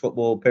the English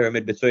football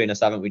pyramid between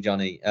us, haven't we,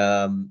 Johnny?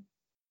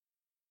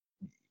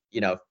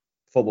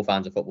 Football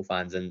fans are football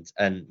fans,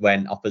 and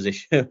when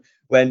opposition,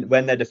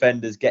 when their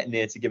defenders get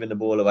near to giving the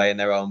ball away in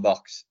their own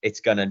box, it's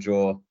going to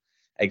draw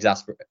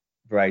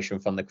exasperation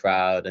from the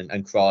crowd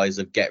and cries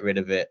of "get rid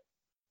of it."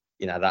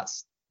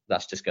 That's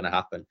just going to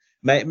happen.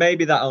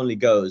 Maybe that only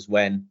goes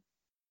when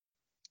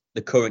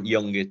the current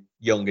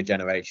younger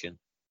generation,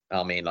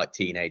 I mean, like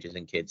teenagers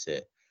and kids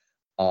here,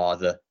 are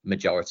the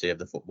majority of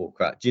the football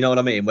crowd. Do you know what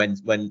I mean?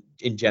 When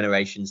in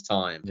generations'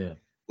 time,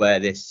 where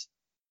this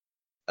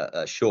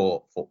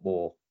short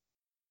football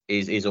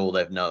is all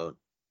they've known,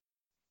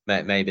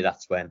 maybe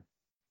that's when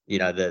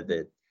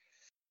the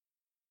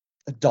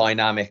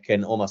dynamic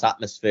and almost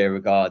atmosphere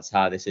regards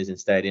how this is in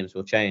stadiums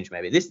will change.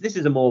 Maybe this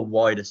is a more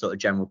wider sort of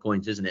general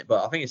point, isn't it?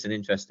 But I think it's an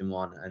interesting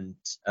one, and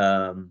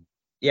I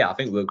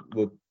think we're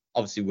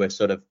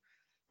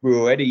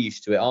already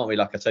used to it, aren't we?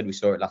 Like I said, we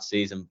saw it last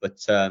season, but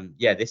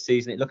this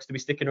season it looks to be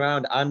sticking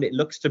around, and it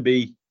looks to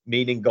be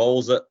meaning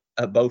goals at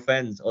both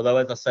ends. Although,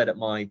 as I said at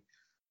my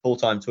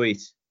full-time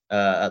tweet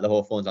at the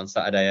Hawthorns on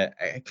Saturday,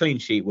 a clean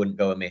sheet wouldn't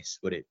go amiss,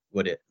 would it?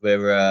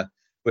 We're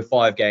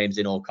 5 games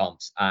in all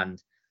comps, and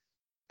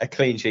a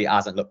clean sheet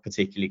hasn't looked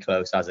particularly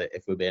close, has it?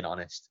 If we're being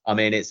honest, I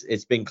mean,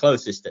 it's been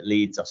closest at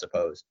Leeds, I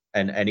suppose,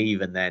 and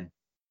even then,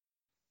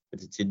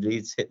 did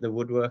Leeds hit the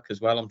woodwork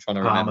as well? I'm trying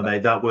to remember. Palmer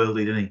made that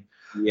worldly, didn't he?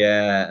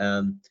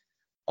 Yeah.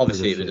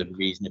 Obviously, it was a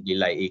reasonably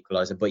late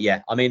equaliser, but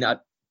yeah, I mean,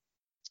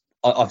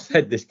 I've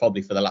said this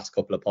probably for the last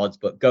couple of pods,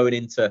 but going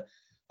into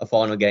a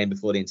final game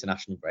before the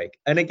international break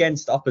and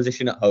against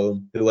opposition at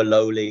home who are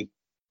lowly,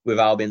 with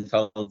Albion's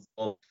home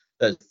form,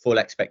 there's full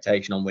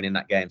expectation on winning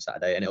that game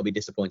Saturday, and it'll be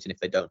disappointing if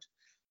they don't.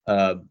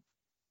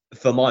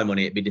 For my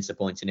money, it'd be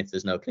disappointing if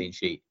there's no clean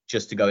sheet,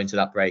 just to go into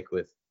that break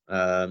with,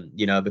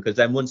 because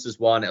then once there's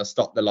one, it'll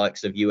stop the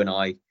likes of you and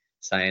I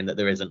saying that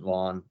there isn't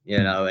one,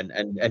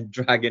 and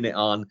dragging it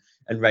on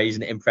and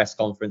raising it in press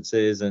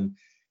conferences. And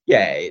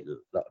a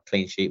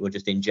clean sheet will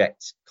just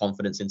inject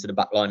confidence into the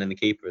back line and the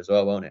keeper as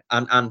well, won't it?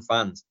 And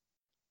fans.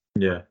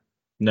 Yeah,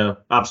 no,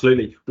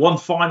 absolutely. One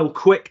final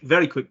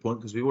very quick point,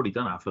 because we've already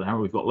done that for an hour.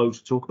 We've got loads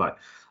to talk about.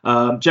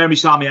 Jeremy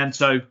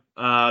Sarmiento,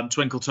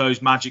 twinkle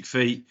toes, magic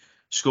feet,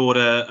 scored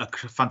a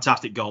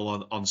fantastic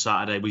goal on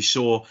Saturday. We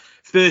saw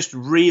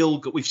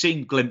we've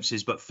seen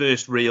glimpses, but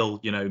first real,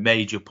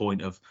 major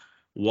point of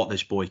what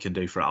this boy can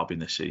do for Albion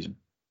this season.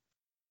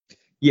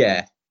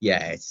 Yeah,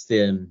 it's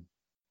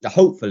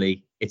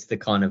hopefully it's the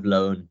kind of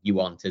loan you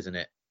want, isn't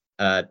it?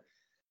 A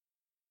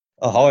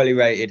highly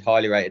rated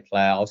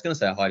player. I was going to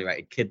say a highly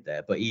rated kid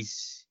there, but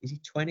is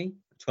he 20,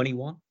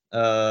 21?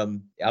 I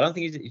don't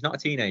think he's not a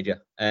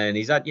teenager, and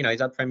he's had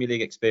Premier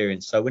League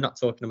experience. So we're not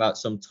talking about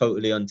some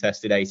totally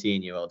untested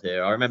 18-year-old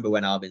here. I remember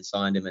when Albion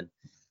signed him and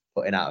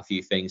putting out a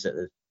few things that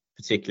there's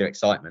particular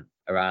excitement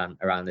around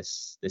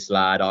this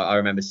lad. I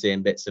remember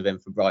seeing bits of him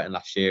for Brighton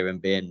last year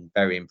and being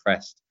very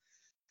impressed.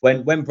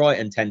 When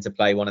Brighton tend to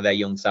play one of their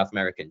young South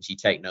Americans, you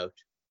take note,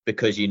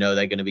 because they're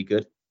going to be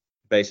good,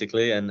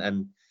 basically.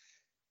 And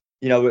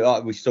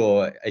we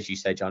saw, as you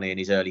said, Johnny, in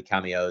his early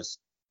cameos,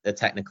 a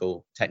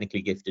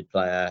technically gifted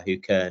player who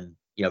can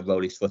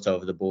roll his foot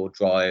over the ball,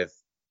 drive,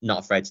 not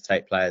afraid to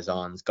take players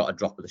on, has got a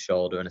drop of the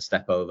shoulder and a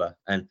step over.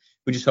 And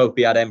we just hope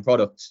he had end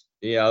products.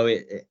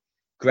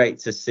 Great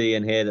to see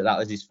and hear that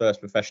was his first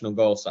professional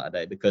goal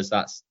Saturday, because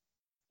that's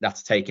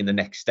taking the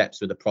next steps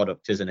with the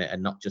product, isn't it?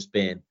 And not just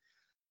being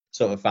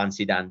sort of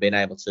fancy Dan, being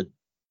able to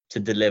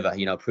deliver,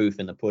 proof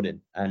in the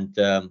pudding. And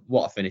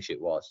what a finish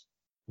it was.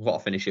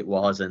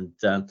 And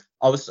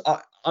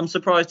I'm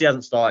surprised he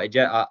hasn't started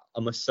yet, I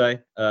must say.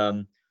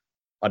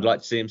 I'd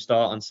like to see him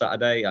start on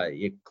Saturday.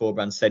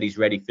 Corberán said he's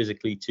ready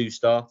physically to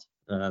start.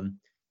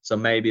 So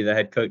maybe the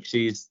head coach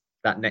sees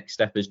that next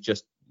step as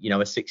just,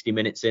 a 60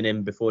 minutes in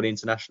him before the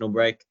international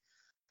break.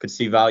 Could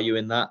see value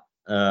in that.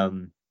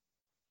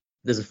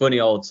 There's a funny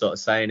old sort of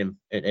saying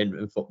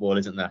in football,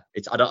 isn't there?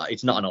 It's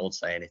not an old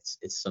saying.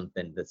 It's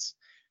something that's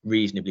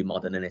reasonably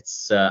modern, and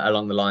it's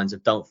along the lines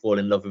of "Don't fall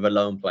in love with a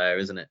lone player,"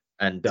 isn't it?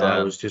 And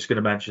I was just going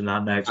to mention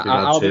that next.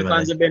 Albion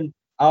fans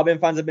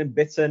have been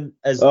bitten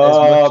as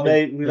much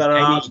mate, we've had our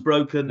hearts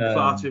broken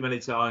far too many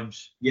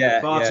times.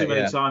 Far too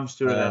many times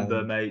to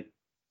remember, mate.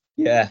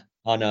 Yeah,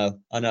 I know.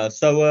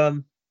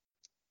 So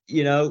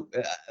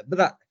but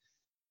that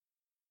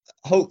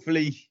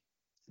hopefully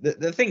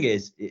the thing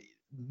is,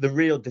 the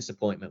real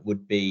disappointment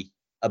would be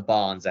a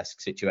Barnes-esque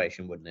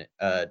situation, wouldn't it?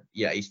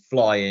 He's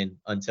flying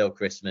until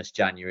Christmas,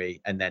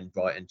 January, and then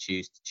Brighton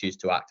choose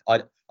to act.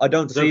 I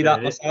don't see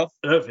that myself.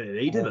 I don't think they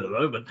need him at the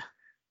moment.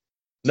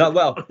 No,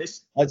 well,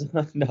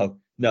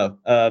 no.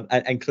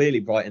 And clearly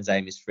Brighton's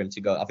aim is for him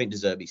to go. I think De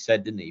Zerbi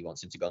said, didn't he? He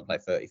wants him to go and play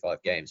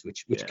 35 games,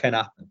 which can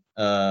happen.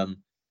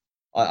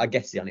 I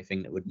guess the only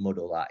thing that would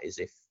muddle that is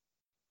if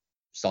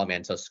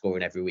Sarmiento's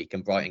scoring every week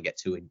and Brighton get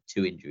two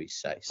injuries,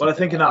 say. Well, I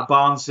think in that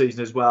Barnes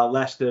season as well,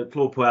 Leicester,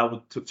 Claude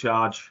Puel took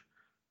charge,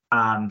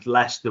 and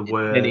Leicester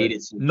were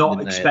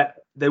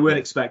they weren't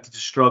expected to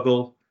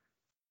struggle.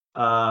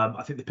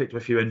 I think they picked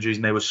up a few injuries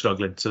and they were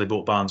struggling, so they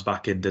brought Barnes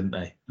back in, didn't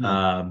they?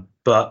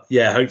 But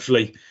yeah,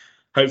 hopefully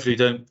you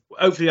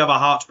have our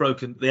hearts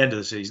broken at the end of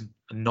the season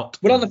and not.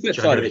 Well, on the flip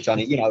side of it,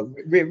 Johnny,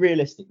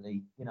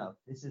 realistically,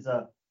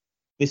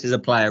 this is a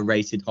player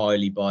rated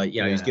highly by,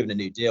 he's given a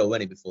new deal,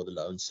 wasn't he, before the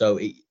loan? So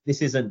he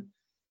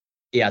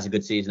has a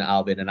good season at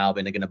Albion, and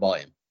Albion are going to buy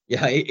him.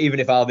 Yeah,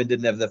 even if Albion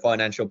didn't have the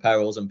financial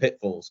perils and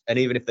pitfalls, and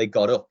even if they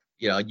got up,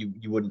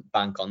 you wouldn't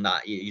bank on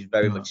that. He's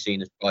very much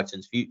seen as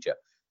Brighton's future.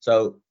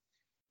 So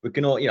we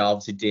can all,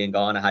 obviously Dean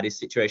Garner had his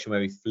situation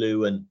where he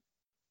flew and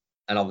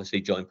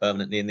obviously joined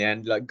permanently in the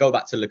end. Like, go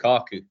back to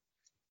Lukaku.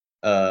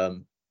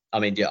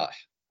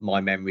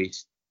 My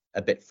memory's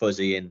a bit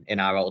fuzzy in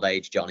our old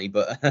age, Johnny,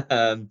 but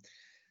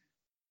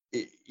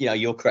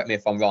you'll correct me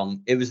if I'm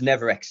wrong. It was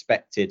never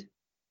expected.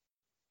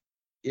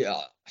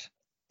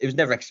 It was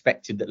never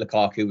expected that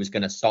Lukaku was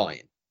going to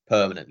sign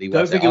permanently. I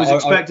don't think it was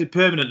expected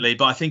permanently,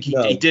 but I think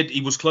he did. He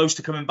was close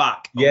to coming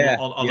back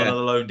on another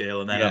loan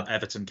deal, and then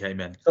Everton came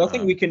in. So I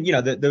think we can,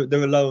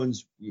 there are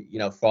loans,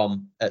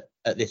 from at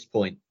this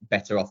point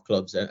better off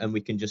clubs, and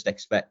we can just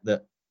expect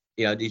that,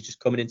 he's just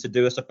coming in to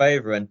do us a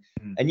favour, and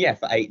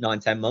for 8, 9,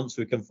 10 months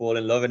we can fall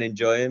in love and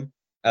enjoy him.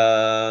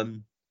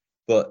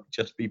 But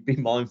just be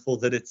mindful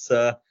that it's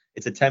a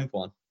temp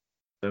one.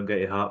 Don't get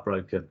your heart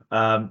broken.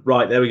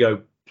 Right, there we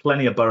go.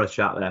 Plenty of Borough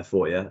chat there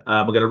for you.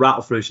 We're going to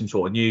rattle through some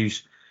sort of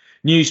news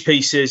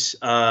pieces.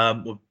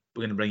 We're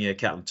going to bring you a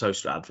kettle and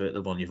toaster advert,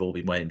 the one you've all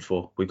been waiting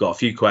for. We've got a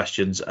few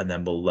questions, and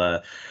then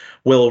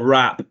we'll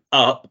wrap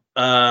up,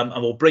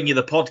 and we'll bring you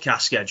the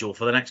podcast schedule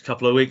for the next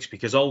couple of weeks,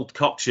 because old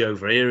Coxie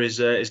over here is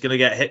going to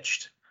get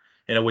hitched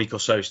in a week or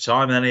so's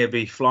time, and then he'll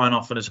be flying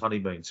off on his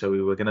honeymoon. So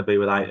we were going to be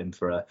without him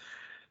for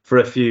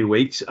a few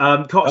weeks.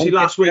 Coxie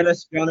last week.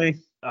 Johnny.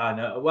 I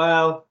know.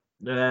 Well,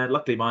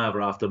 luckily my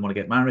other half doesn't want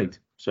to get married,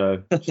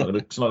 so it's not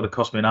going to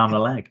cost me an arm and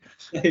a leg.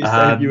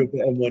 Save you a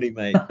bit of money,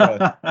 mate.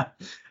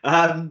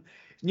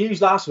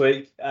 News last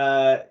week,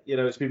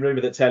 it's been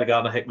rumoured that Taylor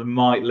Gardner-Hickman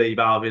might leave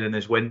Albion in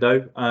this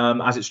window.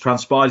 As it's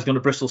transpired, he's gone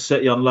to Bristol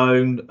City on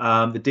loan.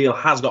 The deal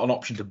has got an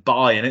option to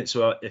buy in it,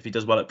 so if he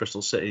does well at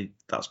Bristol City,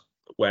 that's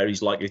where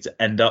he's likely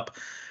to end up.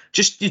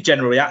 Just your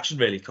general reaction,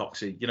 really,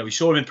 Coxie. We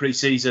saw him in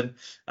pre-season.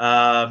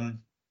 A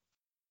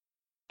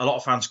lot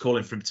of fans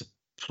calling for him to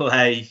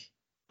play.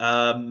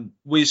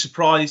 We're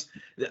surprised.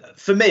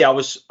 For me, I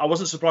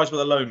wasn't surprised by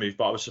the loan move,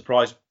 but I was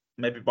surprised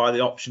maybe by the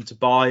option to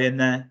buy in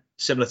there,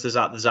 similar to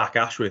the Zach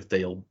Ashworth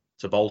deal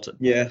to Bolton.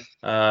 Yeah.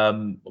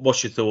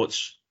 What's your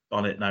thoughts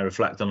on it now,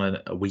 reflect on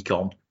it a week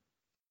on?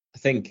 I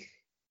think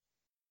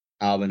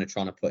Albion are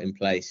trying to put in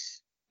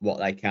place what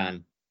they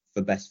can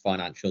for best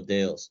financial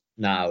deals.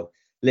 Now,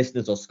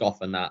 listeners will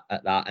scoff at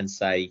that and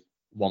say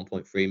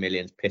 1.3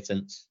 million's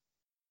pittance,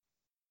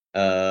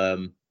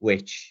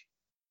 which,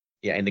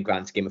 in the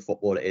grand scheme of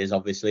football, it is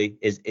obviously.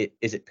 Is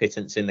it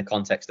pittance in the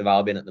context of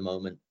Albion at the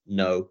moment?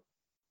 No.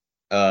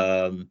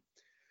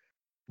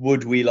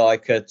 Would we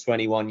like a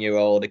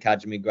 21-year-old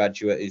academy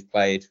graduate who's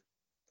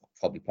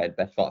probably played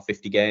best part of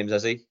 50 games,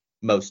 has he?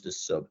 Most as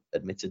sub,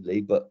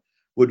 admittedly, but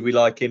would we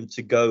like him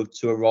to go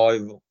to a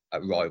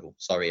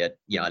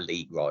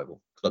league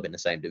rival club in the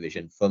same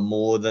division for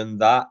more than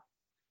that?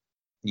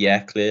 Yeah,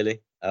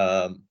 clearly.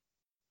 But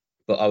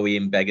are we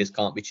in beggars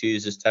can't be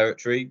choosers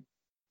territory?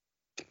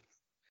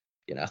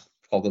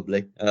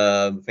 Probably.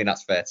 I think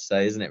that's fair to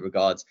say, isn't it?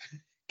 Regards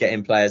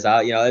getting players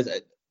out.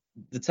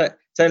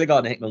 Taylor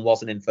Gardner-Hickman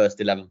wasn't in first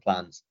 11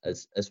 plans,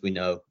 as we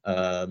know.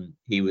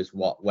 He was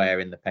where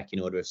in the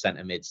pecking order of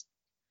centre mids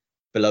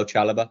below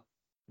Chalobah.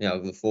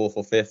 the fourth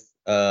or fifth.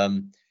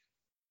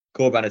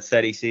 Corberan had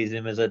said he sees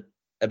him as a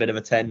bit of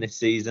a 10 this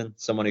season,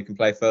 someone who can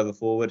play further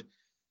forward.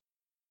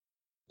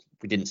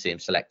 We didn't see him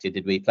selected,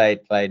 did we?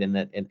 Played in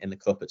the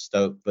cup at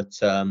Stoke, but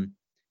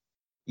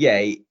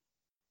he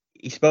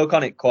spoke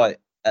on it quite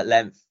at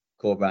length,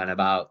 Corberan,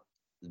 about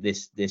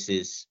this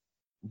is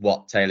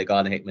what Taylor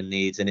Gardner-Hickman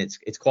needs, and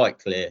it's quite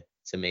clear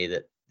to me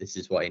that this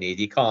is what he needs.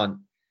 He can't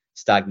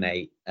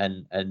stagnate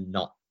and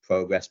not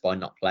progress by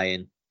not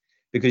playing,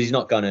 because he's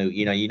not going to.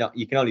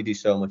 You can only do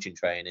so much in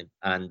training,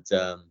 and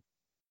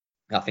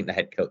I think the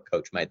head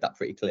coach made that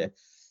pretty clear.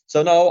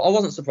 So no, I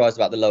wasn't surprised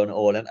about the loan at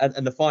all,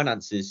 and the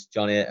finances,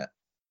 Johnny, are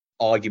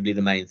arguably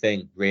the main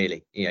thing,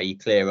 really. You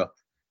clear up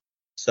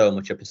so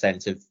much a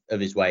percent of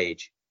his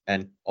wage,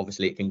 and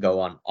obviously it can go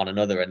on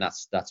another, and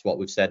that's what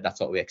we've said.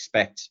 That's what we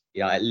expect.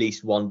 At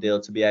least one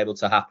deal to be able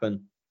to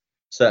happen.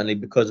 Certainly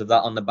because of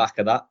that. On the back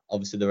of that,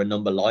 obviously they're a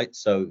number light,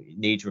 so it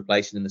needs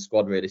replacing in the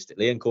squad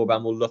realistically, and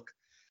Corberan will look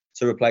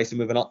to replace him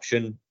with an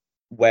option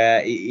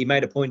where he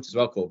made a point as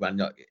well.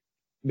 Corberan,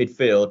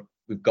 midfield,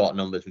 we've got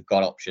numbers, we've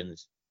got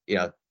options.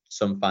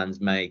 Some fans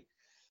may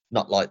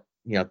not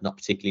not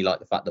particularly like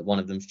the fact that one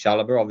of them's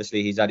Chalobah.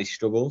 Obviously, he's had his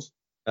struggles,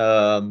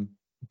 but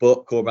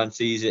Corberan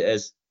sees it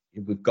as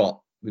we've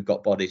got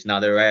bodies.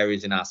 Now, there are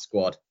areas in our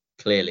squad,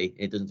 clearly,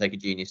 it doesn't take a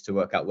genius to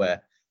work out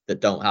where, that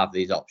don't have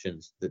these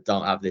options, that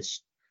don't have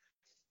this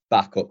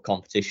backup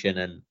competition,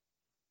 and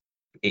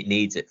it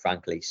needs it,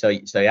 frankly. So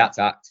you had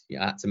to act. You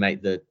had to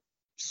make the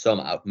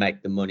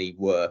money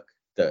work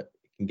that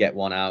can get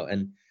one out.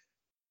 And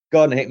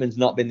Gardner-Hickman's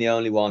not been the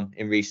only one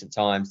in recent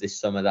times this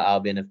summer that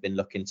Albion have been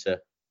looking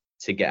to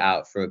get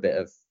out for a bit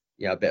of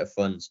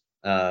funds.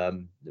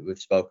 We've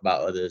spoke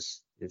about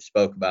others. We've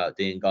spoke about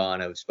Dean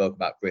Garner. We've spoke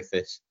about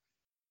Griffiths.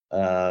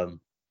 There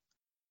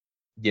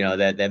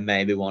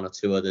may be one or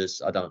two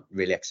others. I don't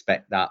really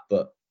expect that,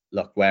 but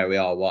look where we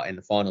are. In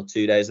the final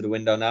 2 days of the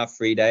window now,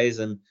 3 days,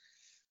 and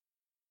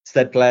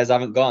said players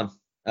haven't gone.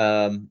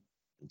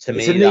 It's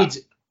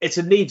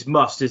a needs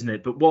must, isn't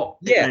it? But what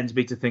it lends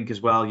me to think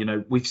as well,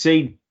 we've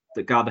seen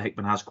that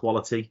Gardner-Hickman has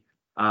quality.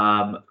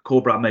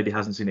 Corberan maybe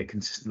hasn't seen it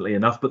consistently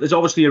enough, but there's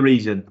obviously a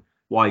reason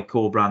why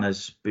Corberan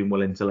has been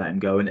willing to let him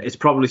go, and it's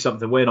probably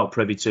something we're not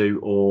privy to,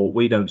 or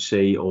we don't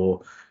see,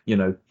 or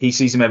he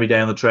sees him every day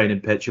on the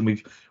training pitch,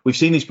 and we've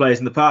seen these players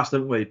in the past,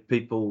 haven't we?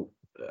 People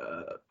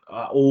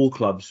at all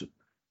clubs,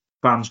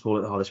 fans call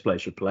it, this player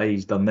should play.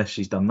 He's done this,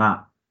 he's done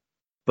that,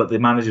 but the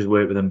managers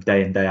work with him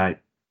day in, day out.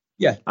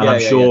 Yeah, and I'm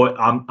sure,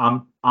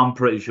 I'm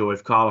pretty sure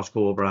if Carlos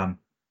Corberan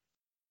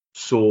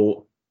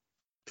thought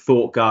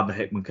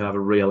Gardner-Hickman could have a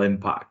real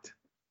impact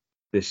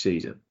this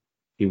season,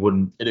 he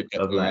wouldn't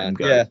have let him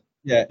go.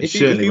 Yeah. He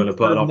certainly wouldn't have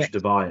put an option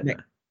to buy it.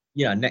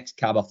 Next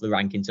cab off the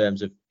rank in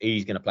terms of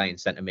he's going to play in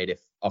centre mid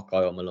if Okay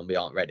or Malumbi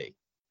aren't ready.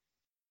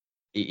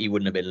 He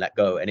wouldn't have been let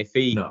go. And if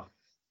he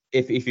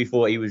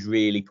thought he was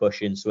really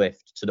pushing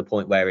Swift to the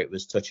point where it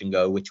was touch and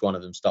go, which one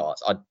of them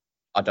starts,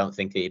 I don't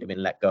think he'd have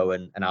been let go,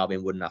 and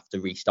Albion wouldn't have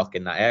to restock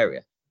in that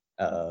area.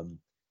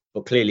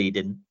 But clearly he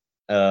didn't.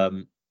 I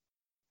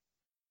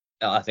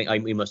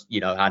think we must,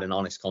 had an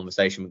honest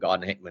conversation with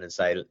Gardner-Hickman and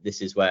say,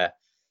 this is where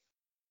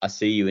I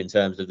see you in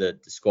terms of the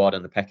squad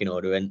and the pecking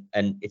order, and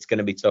it's going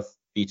to be tough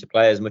for you to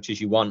play as much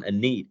as you want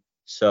and need.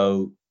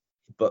 So,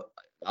 but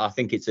I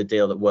think it's a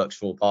deal that works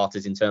for all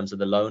parties in terms of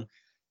the loan.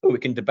 But we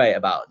can debate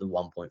about the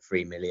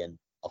 1.3 million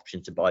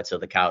option to buy till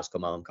the cows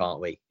come home,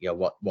 can't we?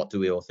 What do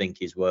we all think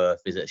he's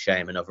worth? Is it a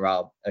shame another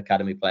our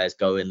academy players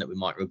go in that we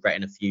might regret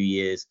in a few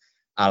years,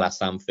 a la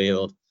Sam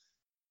Field?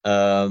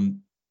 I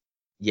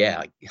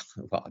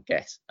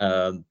guess.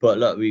 But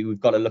look,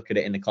 we've got to look at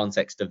it in the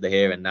context of the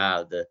here and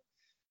now,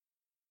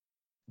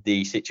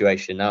 the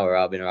situation now where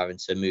Albion are having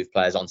to move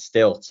players on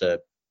still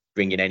to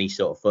bring in any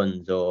sort of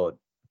funds or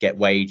get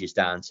wages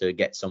down to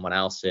get someone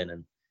else in.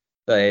 And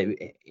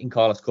in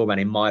Carlos Corberan,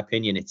 in my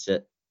opinion, it's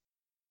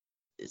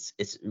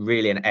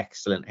really an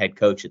excellent head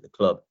coach at the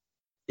club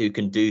who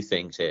can do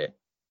things here,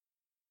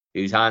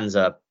 whose hands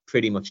are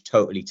pretty much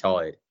totally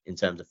tied in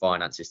terms of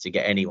finances to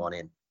get anyone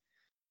in.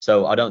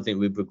 So I don't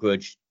think we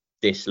begrudge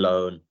this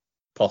loan,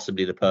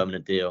 possibly the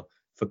permanent deal,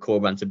 for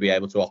Corberan to be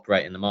able to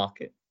operate in the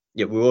market.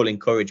 Yeah, we're all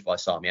encouraged by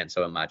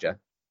Sarmiento and Maja.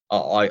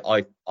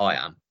 I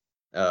am.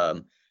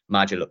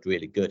 Maja looked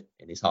really good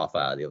in his half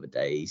hour the other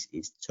day.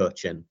 His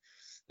touch and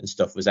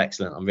stuff was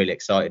excellent. I'm really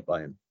excited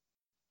by him.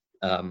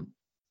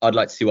 I'd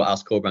like to see what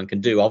else Corberan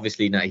can do.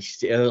 Obviously, now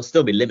he'll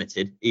still be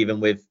limited, even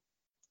with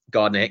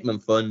Gardner-Hickman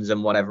funds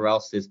and whatever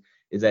else is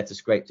there to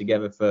scrape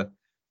together for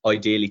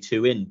ideally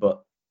 2 in.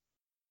 But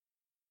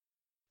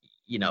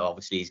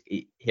obviously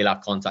he'll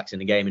have contacts in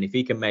the game, and if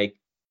he can make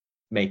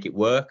it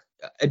work.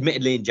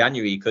 Admittedly, in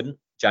January he couldn't.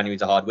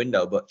 January's a hard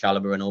window, but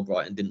Chalobah and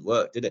Albrighton didn't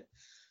work, did it?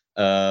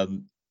 I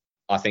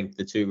think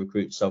the 2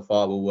 recruits so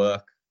far will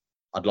work.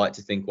 I'd like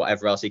to think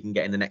whatever else he can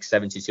get in the next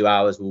 72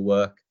 hours will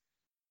work.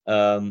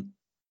 And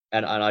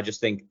I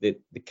just think that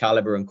the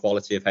caliber and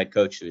quality of head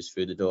coach who is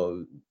through the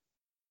door,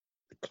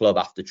 the club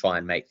have to try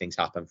and make things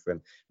happen for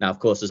him. Now, of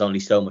course, there's only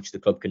so much the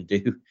club can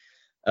do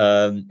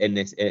in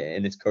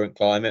this current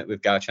climate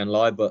with Gauchan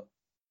Lai, but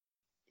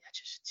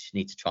just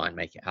need to try and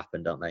make it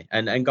happen, don't they?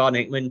 And Gardner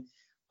Hickman,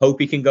 hope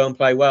he can go and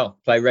play well,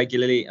 play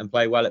regularly and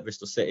play well at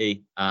Bristol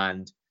City,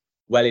 and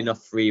well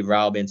enough for either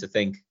Albion to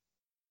think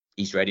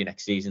he's ready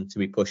next season to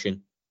be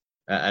pushing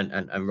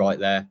and right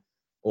there,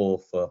 or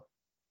for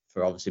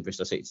obviously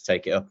Bristol City to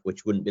take it up,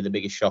 which wouldn't be the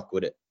biggest shock,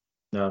 would it?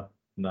 No.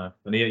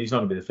 And he's not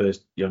going to be the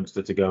first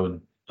youngster to go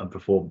and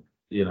perform,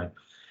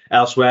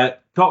 elsewhere.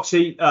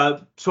 Coxie,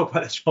 talk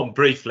about this one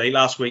briefly.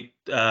 Last week,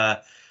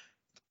 the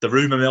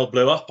rumour mill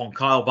blew up on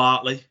Kyle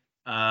Bartley.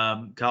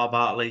 Kyle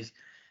Bartley,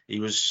 at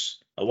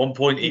one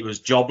point he was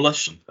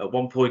jobless. At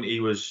one point he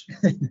was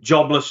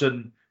jobless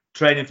and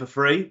training for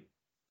free.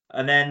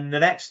 And then the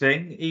next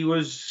thing, he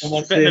was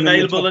fit and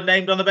available and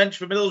named on the bench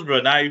for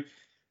Middlesbrough. Now,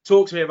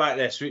 talk to me about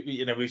this.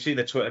 We've seen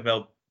the Twitter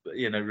mill,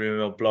 rumour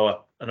mill blow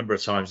up a number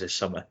of times this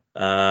summer.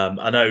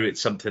 I know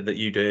it's something that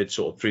you did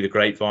sort of through the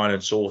grapevine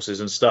and sources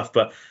and stuff,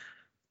 but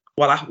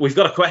we've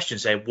got a question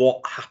saying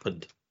what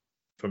happened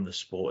from the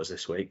supporters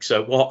this week.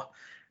 So what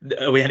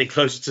are we any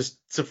closer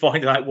to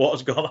finding out what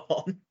has gone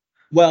on?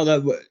 Well,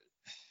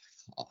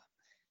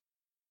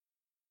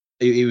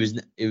 it was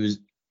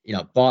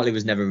Bartley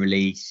was never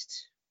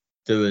released.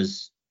 He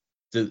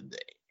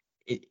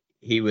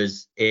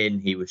was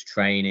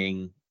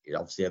training,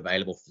 obviously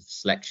available for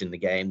selection in the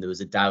game. There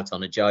was a doubt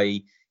on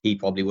Ajayi. He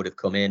probably would have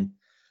come in.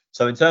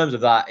 So in terms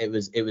of that, it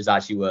was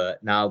as you were.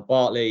 Now,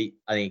 Bartley,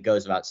 I think it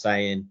goes without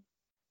saying,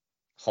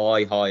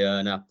 high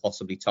earner,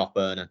 possibly top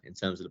earner in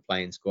terms of the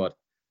playing squad.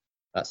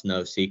 That's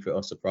no secret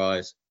or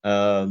surprise.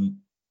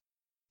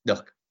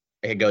 Look,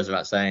 it goes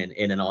without saying,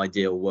 in an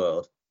ideal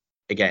world,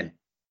 again,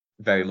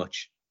 very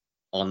much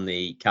on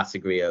the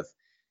category of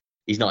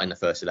he's not in the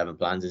first 11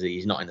 plans, is he?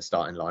 He's not in the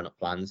starting lineup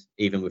plans,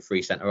 even with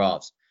 3 centre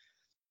halves.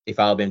 If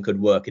Albion could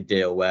work a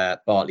deal where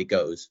Bartley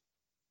goes,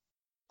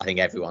 I think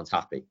everyone's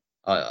happy.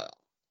 I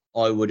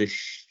would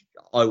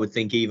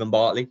think even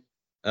Bartley.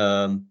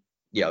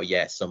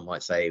 Yes, some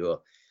might say we're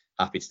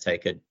happy to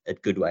take a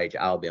good wage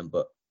at Albion,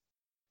 but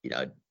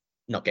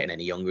not getting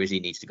any younger, he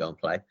needs to go and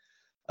play.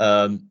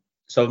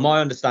 So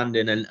my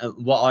understanding and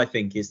what I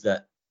think is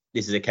that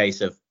this is a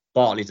case of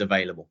Bartley's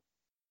available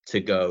to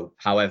go.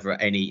 However,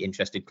 any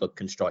interested club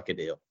can strike a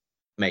deal,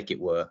 make it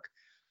work.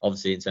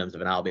 Obviously, in terms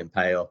of an Albion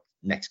pay-up,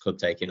 next club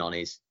taking on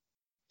his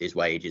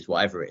wages,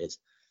 whatever it is.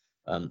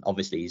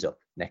 Obviously, he's up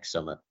next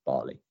summer,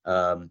 Bartley.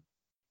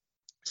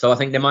 So I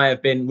think there might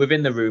have been,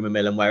 within the rumour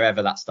mill and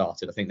wherever that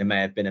started, I think there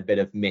may have been a bit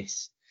of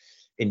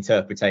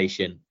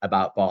misinterpretation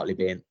about Bartley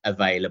being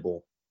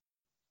available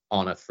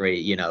on a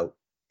free,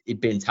 it'd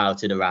been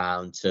touted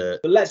around to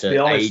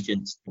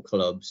agents, to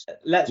clubs.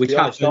 Which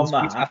happens,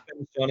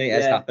 Johnny. It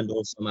has happened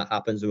also. It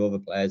happens with other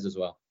players as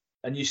well.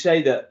 And you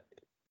say that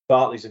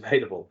Bartley's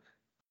available.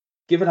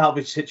 Given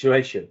Albion's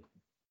situation,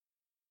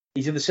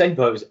 he's in the same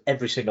boat as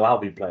every single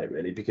Albion player,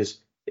 really, because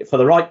for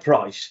the right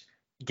price,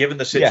 given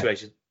the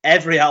situation,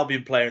 every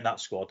Albion player in that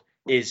squad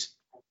is,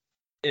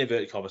 in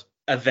inverted commas,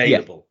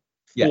 available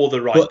for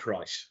the right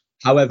price.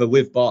 However,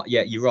 with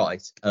you're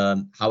right.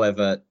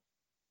 However,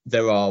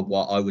 there are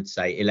what I would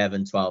say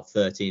 11, 12,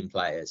 13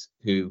 players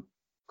who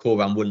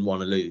Corberan wouldn't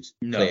want to lose,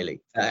 clearly,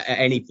 at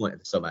any point of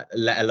the summer,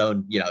 let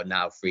alone,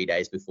 now 3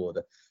 days before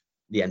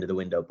the end of the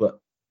window.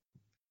 But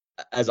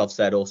as I've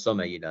said all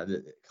summer,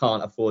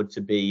 can't afford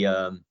to be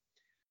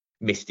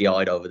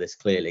misty-eyed over this,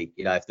 clearly.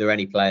 If there are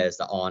any players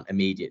that aren't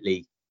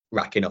immediately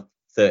racking up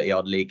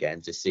 30-odd league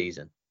games this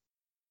season,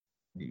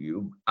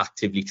 you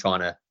actively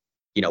trying to,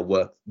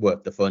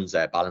 work the funds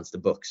there, balance the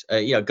books.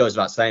 It goes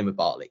without saying with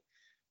Bartley,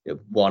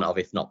 one of,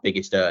 if not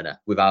biggest earner,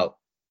 without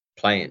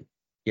playing,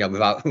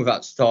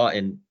 without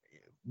starting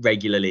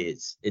regularly,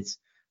 it's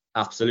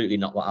absolutely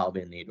not what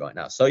Albion need right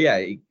now. So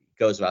it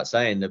goes without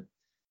saying that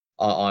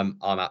I'm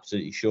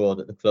absolutely sure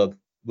that the club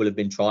will have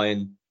been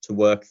trying to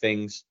work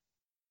things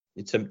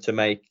to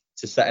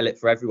settle it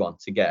for everyone,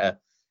 to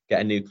get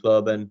a new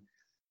club. And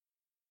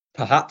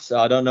perhaps,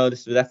 I don't know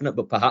this is definite,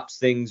 but perhaps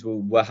things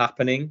were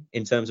happening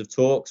in terms of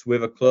talks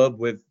with a club,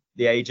 with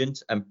the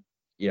agent, and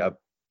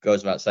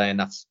goes without saying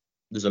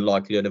there's a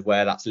likelihood of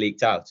where that's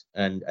leaked out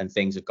and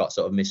things have got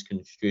sort of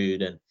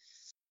misconstrued and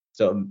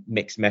sort of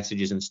mixed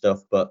messages and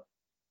stuff. But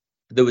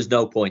there was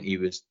no point he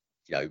was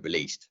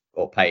released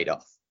or paid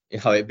off.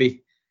 It'd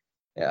be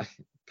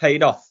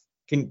paid off.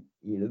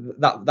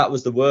 That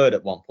was the word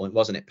at one point,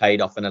 wasn't it?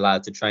 Paid off and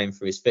allowed to train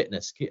for his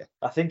fitness.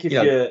 I think if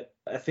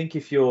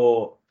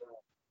you're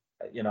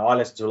I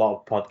listen to a lot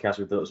of podcasts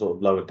with the sort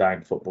of lower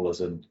down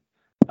footballers and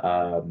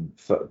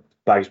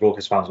Bags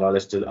Broadcast fans. I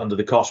listen to Under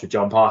the Cosh with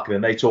John Parkin,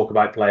 and they talk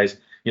about players,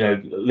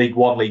 League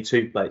One, League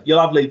Two players.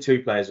 You'll have League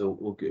Two players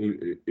who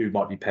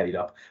might be paid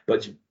up,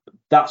 but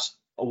that's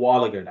a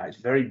while ago now. It's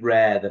very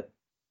rare that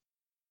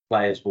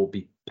players will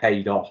be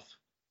paid off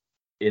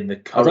in the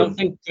current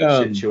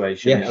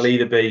situation. It'll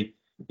either be,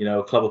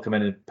 a club will come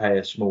in and pay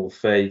a small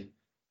fee,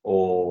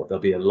 or there'll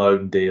be a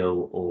loan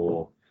deal,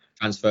 or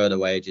transfer the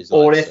wages.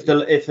 Or if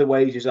the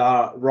wages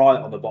are right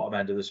on the bottom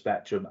end of the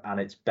spectrum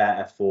and it's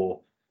better for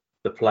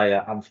the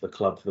player and for the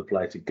club for the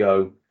player to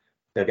go,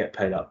 they'll get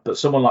paid up. But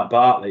someone like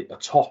Bartley, a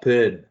top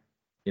earner,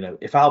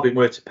 if Albion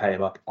were to pay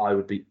him up, I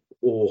would be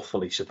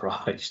awfully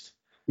surprised.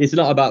 It's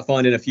not about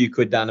finding a few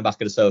quid down the back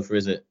of the sofa,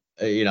 is it?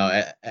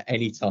 At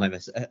any time,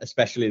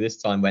 especially this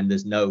time when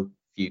there's no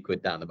few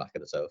quid down the back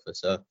of the sofa.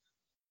 So,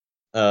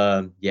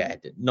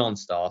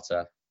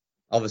 non-starter.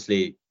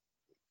 Obviously,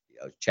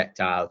 checked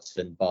out,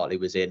 and Bartley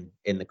was in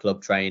the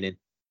club training,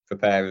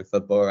 preparing for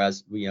Borough,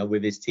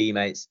 with his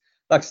teammates.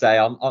 Like I say,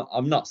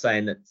 I'm not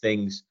saying that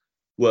things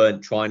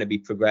weren't trying to be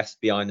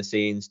progressed behind the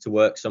scenes to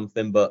work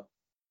something, but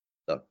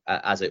look,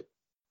 as it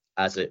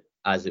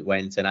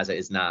went and as it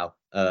is now,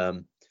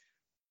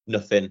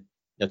 nothing,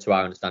 to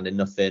our understanding,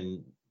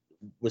 nothing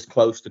was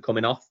close to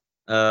coming off.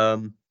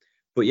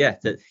 But yeah,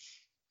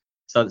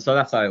 so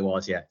that's how it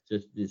was. Yeah,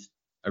 just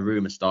a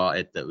rumor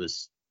started that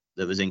was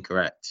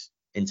incorrect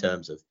in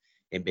terms of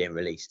him being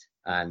released,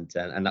 and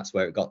that's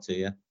where it got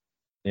to.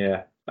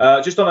 Yeah.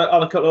 Just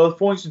on a couple of other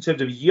points in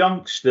terms of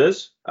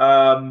youngsters,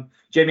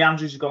 Jamie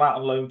Andrews has gone out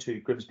on loan to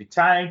Grimsby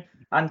Town,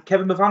 and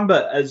Kevin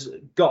Mavamba has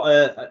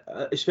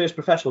got his first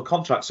professional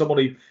contract.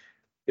 Someone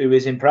who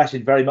is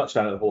impressing very much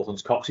down at the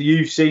Hawthorns Cox. So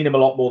you've seen him a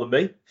lot more than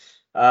me.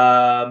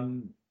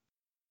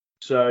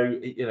 So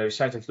it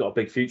sounds like he's got a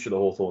big future at the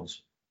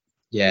Hawthorns.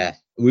 Yeah,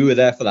 we were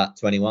there for that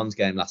 21s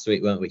game last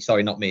week, weren't we?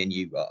 Sorry, not me and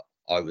you, but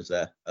I was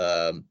there.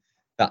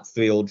 That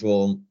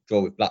 3-3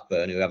 draw with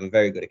Blackburn, who have a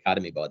very good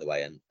academy, by the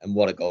way, and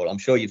what a goal. I'm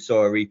sure you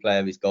saw a replay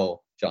of his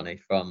goal, Johnny,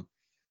 from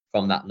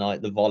that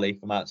night, the volley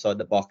from outside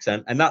the box.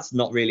 And that's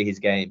not really his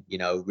game,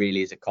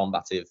 really is a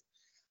combative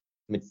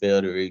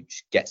midfielder who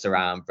gets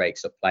around,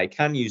 breaks up play,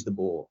 can use the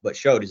ball, but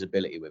showed his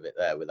ability with it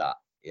there with that.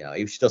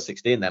 He was still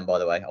 16 then, by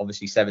the way,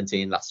 obviously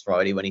 17 last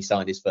Friday when he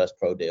signed his first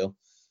pro deal.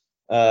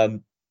 I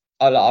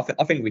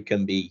think we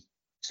can be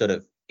sort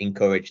of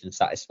encouraged and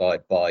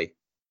satisfied by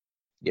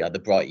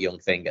the bright young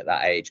thing at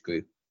that age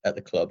group at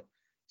the club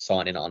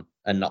signing on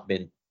and not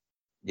been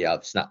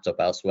snapped up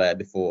elsewhere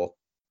before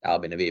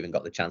Albion have even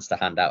got the chance to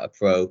hand out a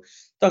pro.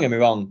 Don't get me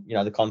wrong,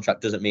 the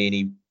contract doesn't mean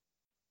he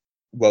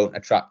won't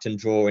attract and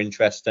draw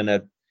interest and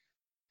a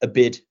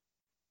bid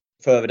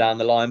further down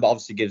the line, but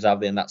obviously gives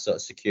Albion that sort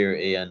of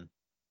security and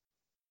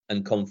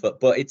comfort.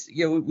 But it's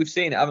we've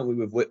seen it, haven't we,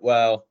 with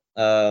Whitwell,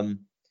 Esiosa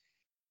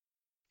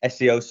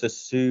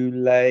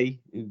Sule,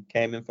 who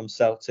came in from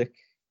Celtic,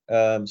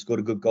 scored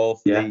a good goal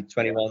for the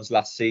 21s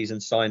last season,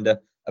 signed a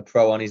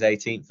pro on his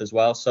 18th as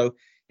well. So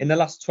in the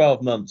last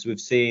 12 months, we've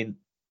seen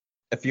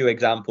a few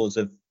examples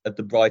of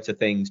the brighter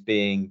things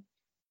being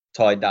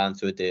tied down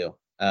to a deal.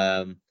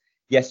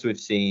 Yes, we've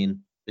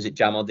seen, was it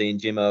Jamaldine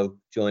Jimmo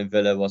joined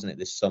Villa, wasn't it,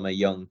 this summer?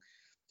 Young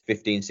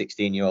 15,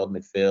 16-year-old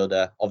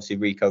midfielder. Obviously,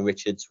 Rico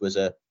Richards was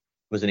an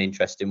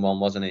interesting one,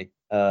 wasn't he?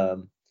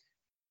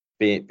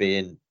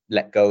 Being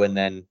let go and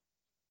then,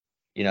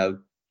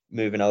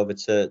 moving over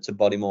to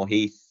Bodymore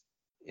Heath,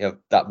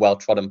 that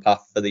well-trodden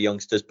path for the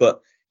youngsters.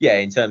 But yeah,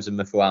 in terms of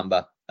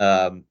Mafwamba,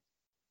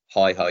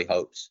 high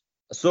hopes.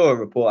 I saw a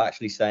report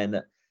actually saying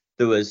that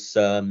there was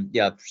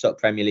sort of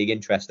Premier League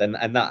interest, and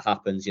that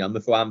happens.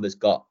 Mafwamba's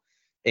got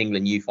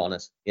England youth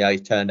honours. He's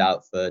turned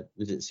out for,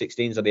 was it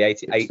 16s or the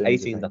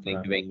 18s, I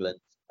think, of England.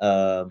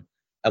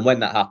 And when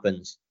that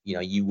happens,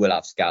 you will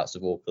have scouts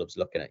of all clubs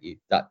looking at you.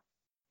 That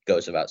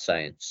goes without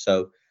saying.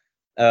 So,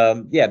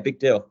 big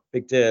deal.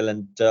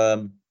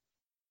 And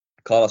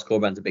Carlos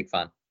Corberan's a big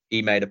fan.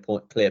 He made a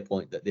clear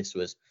point that this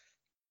was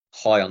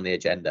high on the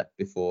agenda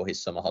before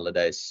his summer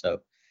holidays.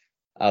 So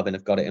Albion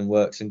have got it in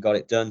works and got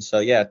it done. So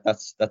yeah,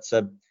 that's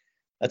a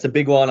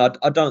big one.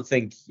 I don't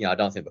think we're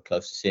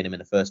close to seeing him in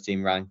the first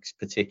team ranks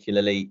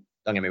particularly.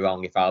 Don't get me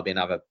wrong, if Albion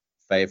have a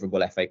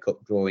favourable FA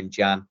Cup draw in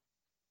Jan,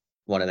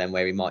 one of them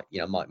where he might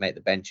make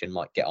the bench and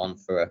might get on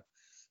for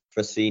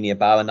a senior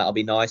bow, and that'll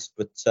be nice.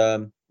 But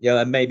and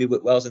maybe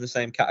Whitwell's in the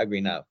same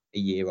category now, a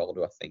year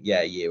older, I think.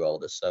 Yeah, a year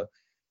older. So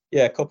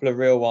yeah, a couple of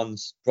real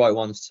ones, bright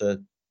ones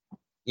to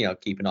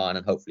keep an eye on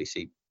and hopefully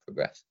see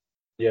progress.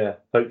 Yeah,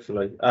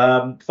 hopefully.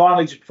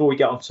 Finally, just before we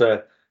get on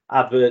to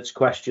adverts,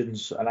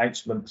 questions,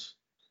 announcements,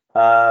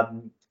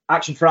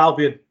 Action for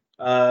Albion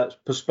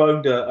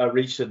postponed a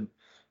recent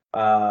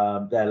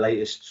their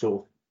latest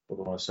sort of, what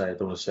do I want to say? I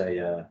don't want to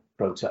say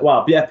protest.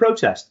 Well, yeah,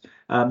 protest.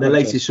 Their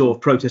latest sort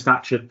of protest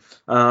action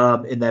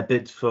in their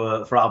bid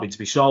for Albion to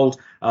be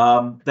sold.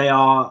 They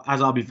are,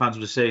 as Albion fans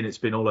would have seen, it's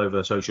been all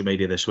over social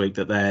media this week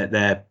that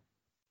they're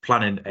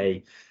planning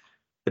a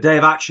day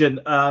of action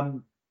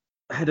ahead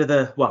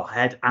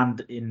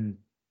and in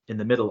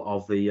the middle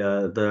of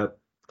the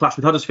clash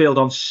with Huddersfield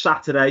on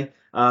Saturday.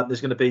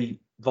 There's going to be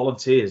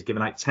volunteers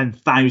giving out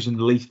 10,000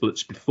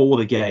 leaflets before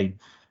the game,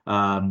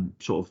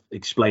 sort of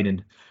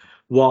explaining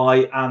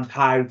why and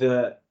how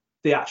the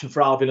Action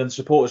for Albion and the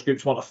supporters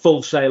groups want a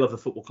full sale of the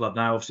football club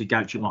now. Obviously,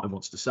 Goucher United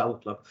wants to sell the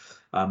club,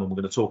 and we're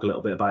going to talk a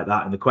little bit about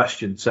that in the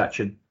question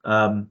section.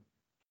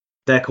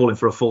 They're calling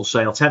for a full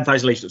sale.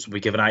 10,000 leaflets will be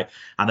given out,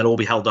 and they'll all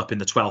be held up in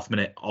the 12th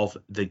minute of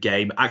the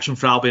game. Action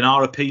for Albion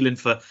are appealing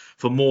for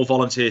more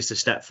volunteers to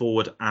step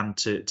forward and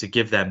to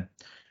give them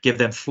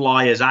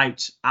flyers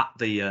out at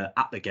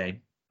the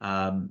game.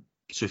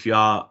 So if you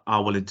are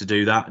willing to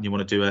do that and you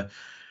want to do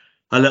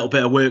a little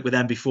bit of work with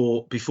them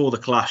before the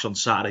clash on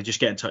Saturday. Just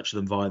get in touch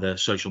with them via the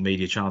social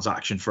media channels,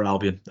 Action for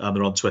Albion.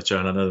 They're on Twitter,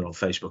 and I know they're on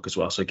Facebook as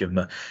well. So give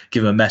them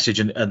a message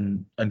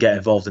and get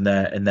involved in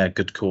their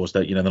good cause.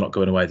 That they're not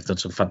going away. They've done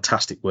some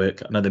fantastic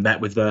work. I know they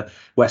met with the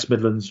West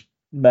Midlands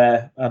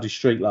Mayor Andrew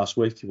Street last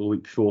week or the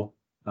week before.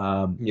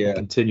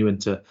 Continuing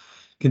to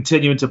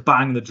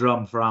bang the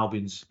drum for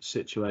Albion's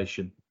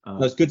situation.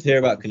 It's good to hear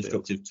about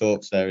constructive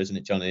talks there, isn't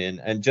it, Johnny?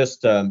 And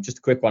just a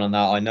quick one on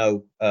that. I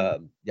know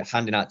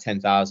handing out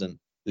 10,000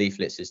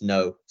 leaflets is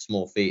no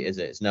small feat, is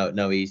it? It's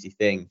no easy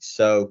thing.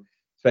 So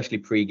especially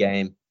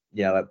pre-game,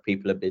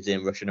 people are busy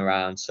and rushing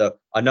around. So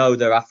I know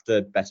they're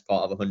after best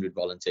part of 100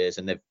 volunteers,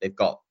 and they've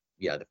got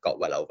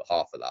well over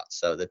half of that.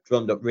 So they've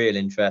drummed up real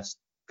interest.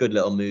 Good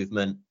little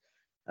movement.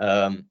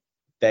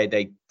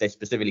 They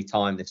specifically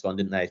timed this one,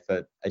 didn't they?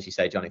 For, as you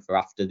say, Johnny, for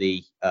after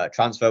the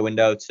transfer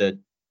window to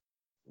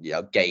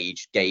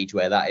gauge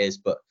where that is.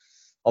 But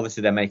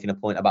obviously they're making a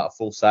point about a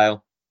full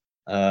sale.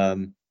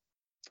 Obviously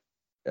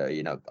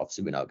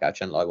we know Gao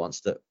Chenlai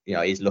wants to,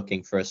 he's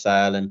looking for a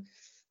sale, and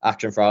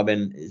Action for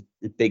Albion,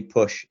 his big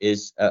push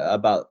is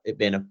about it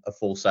being a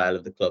full sale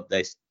of the club.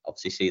 They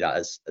obviously see that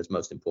as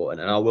most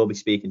important, and I will be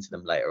speaking to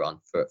them later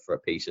on for a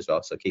piece as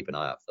well. So keep an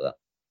eye out for that.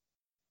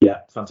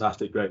 Yeah,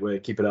 fantastic. Great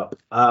work. Keep it up.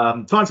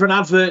 Time for an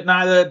advert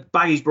now. The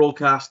Baggies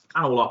broadcast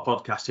and all our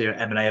podcasts here at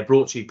M&A are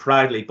brought to you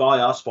proudly by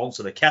our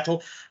sponsor, The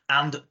Kettle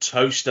and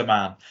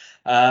Toasterman.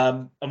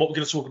 And what we're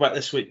going to talk about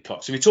this week,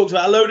 Cox. So we talked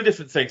about a load of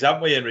different things,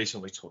 haven't we, in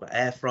recent weeks? We talked about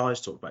air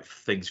fryers, talked about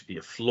things for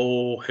your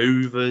floor,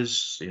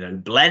 hoovers,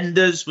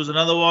 blenders was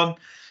another one.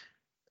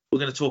 We're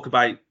going to talk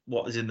about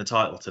what is in the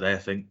title today, I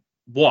think.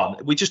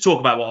 We just talk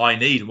about what I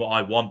need and what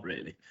I want,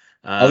 really.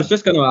 I was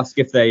just going to ask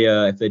if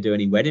they do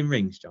any wedding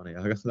rings, Johnny.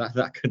 I guess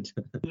that could.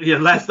 You've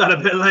left that a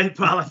bit late,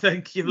 pal. I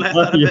think you've left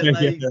that a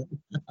bit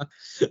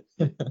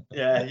late.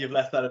 Yeah, you've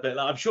left that a bit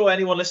late. I'm sure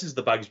anyone listens to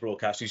the Bags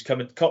broadcast who's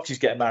coming. Coxey's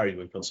getting married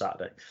week on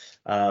Saturday.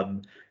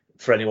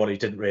 For anyone who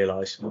didn't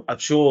realise, I'm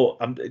sure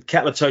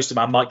Kettle and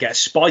Toasterman might get a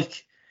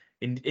spike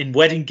in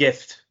wedding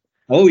gift.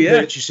 Oh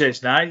yeah,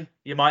 purchases now.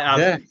 You might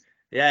have.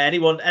 Yeah,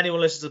 anyone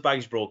listens to the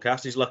Bags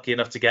broadcast is lucky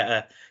enough to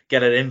get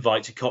an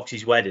invite to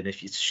Coxey's wedding.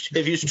 If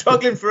you're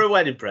struggling for a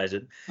wedding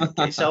present, get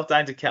yourself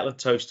down to Kettle and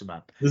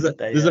Toasterman.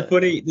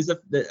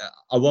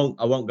 I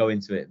won't go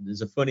into it.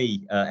 There's a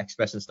funny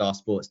Express and Star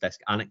Sports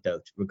Desk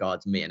anecdote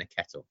regards me and a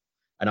kettle,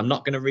 and I'm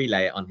not going to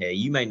relay it on here.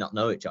 You may not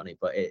know it, Johnny,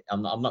 but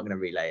I'm not going to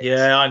relay it.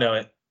 Yeah, I know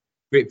it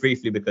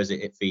briefly because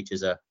it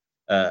features a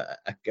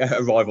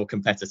rival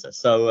competitor.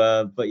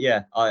 So, but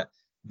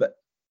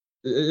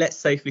let's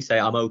safely say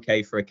I'm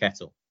okay for a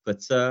kettle,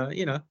 but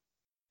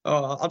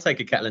I'll take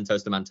a Kettle and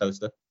Toasterman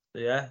toaster.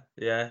 Yeah.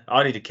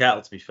 I need a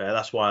kettle, to be fair.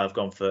 That's why I've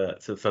gone for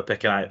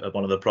picking out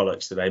one of the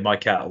products today. My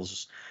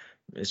kettle's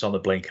it's on the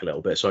blink a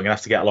little bit, so I'm gonna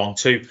have to get along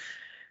to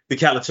the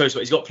Kettle and Toaster.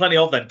 He's got plenty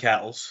of them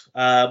kettles.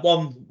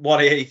 One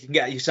here you can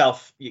get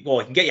yourself. You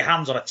can get your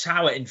hands on a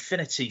Tower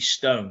Infinity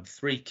Stone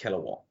 3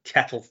 kilowatt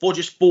kettle for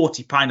just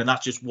 £40, and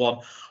that's just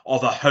one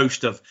of a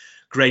host of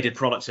graded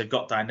products they've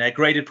got down there.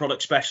 Graded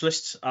product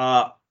specialists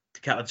are the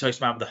Kettle and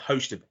Toasterman with a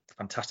host of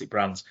fantastic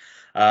brands.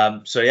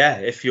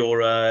 If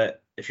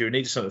you're in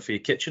need of something for your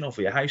kitchen or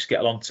for your house,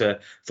 get along to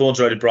Thorns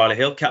Road in Brierley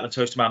Hill,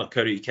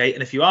 kettleandtoasterman.co.uk.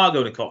 And if you are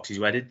going to Coxey's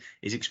wedding,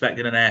 he's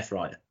expecting an air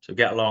fryer. So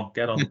get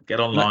online and get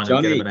him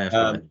an air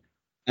fryer.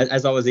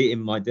 As I was eating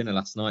my dinner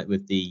last night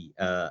with the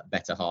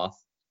better half,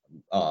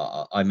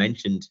 I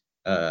mentioned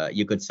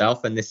your good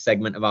self in this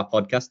segment of our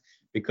podcast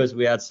because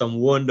we had some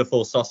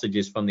wonderful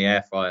sausages from the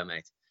air fryer,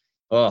 mate.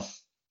 Oh,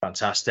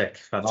 fantastic.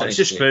 It's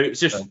just food. It's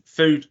just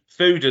food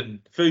and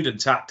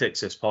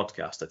tactics. This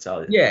podcast, I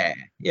tell you.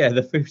 Yeah,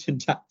 the food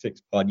and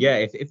tactics pod. Yeah,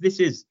 if this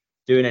is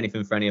doing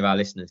anything for any of our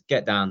listeners,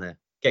 get down there,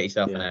 get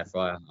yourself an air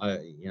fryer.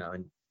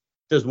 And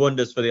does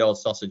wonders for the old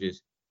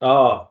sausages.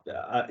 Oh,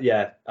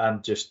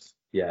 and just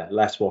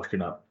less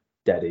washing up,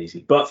 dead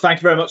easy. But thank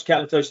you very much,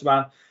 Kettle and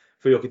Toasterman,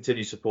 for your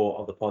continued support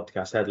of the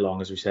podcast. Head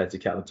along, as we said, to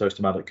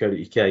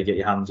kettleandtoasterman.co.uk. Get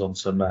your hands on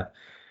some of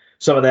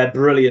their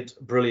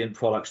brilliant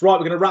products. Right, we're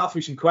going to rattle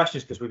through some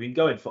questions because we've been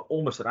going for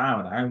almost an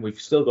hour now, and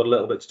we've still got a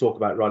little bit to talk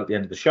about right at the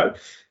end of the show.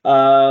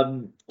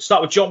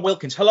 Start with John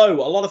Wilkins. Hello.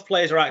 A lot of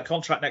players are out of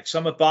contract next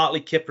summer. Bartley,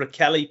 Kipper,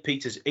 Kelly,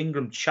 Peters,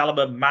 Ingram,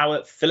 Chalobah,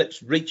 Mowat,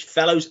 Phillips, Reach,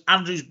 Fellows,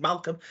 Andrews,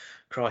 Malcolm.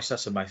 Christ,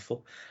 that's a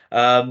mouthful.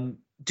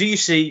 Do you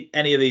see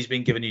any of these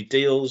being given new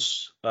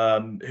deals? Who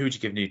would you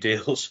give new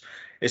deals?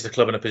 Is the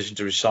club in a position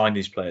to resign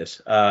these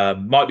players?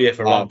 Might be here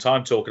for a long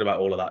time talking about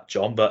all of that,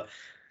 John, but...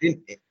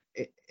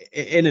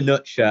 In a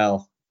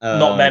nutshell,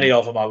 not many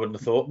of them, I wouldn't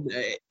have thought.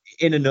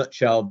 In a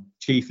nutshell,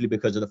 chiefly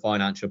because of the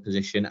financial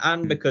position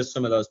and because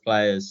some of those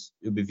players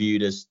will be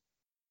viewed as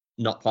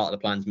not part of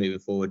the plans moving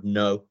forward.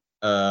 No.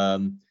 I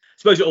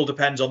suppose it all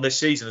depends on this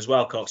season as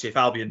well, Cox. If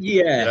Albion,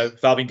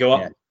 if Albion go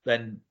up,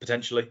 then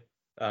potentially.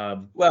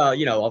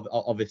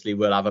 Obviously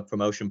we'll have a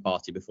promotion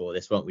party before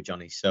this, won't we,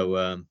 Johnny?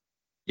 So,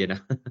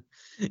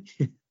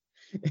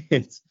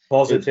 it's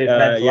positive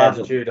mental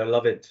attitude. I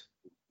love it.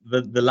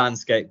 The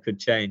landscape could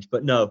change,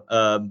 but no.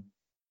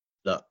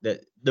 Look,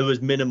 there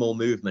was minimal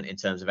movement in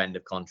terms of end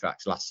of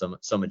contracts last summer.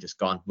 Some are just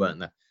gone, weren't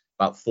there?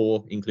 About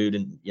 4,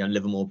 including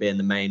Livermore being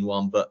the main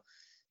one. But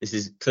this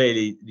is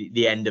clearly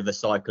the end of a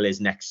cycle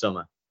is next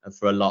summer. And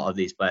for a lot of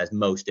these players,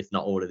 most if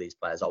not all of these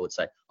players, I would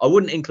say. I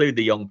wouldn't include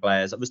the young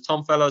players. It was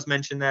Tom Fellows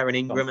mentioned there and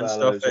Ingram and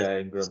stuff. Yeah,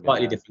 Ingram,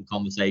 slightly different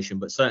conversation,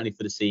 but certainly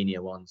for the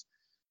senior ones.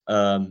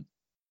 No,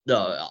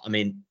 I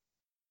mean,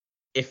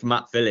 if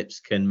Matt Phillips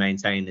can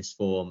maintain this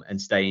form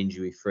and stay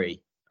injury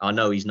free, I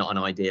know he's not an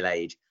ideal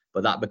age,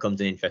 but that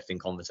becomes an interesting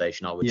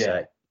conversation, I would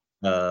say.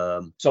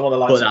 Some of the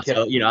likes but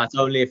that's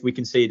only if we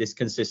can see this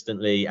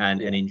consistently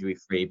and injury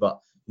free. But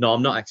no,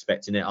 I'm not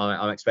expecting it.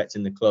 I'm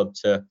expecting the club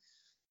to.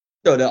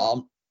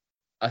 No,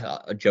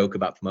 I joke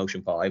about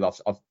promotion party.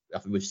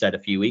 We've said a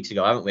few weeks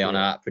ago, haven't we, on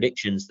our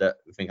predictions that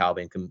we think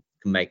Albion can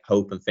make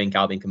hope and think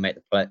Albion can make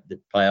the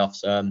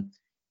playoffs.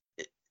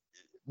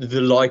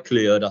 The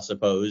likelihood, I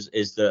suppose,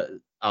 is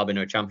that Albion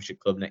are a championship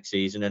club next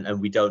season,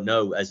 and we don't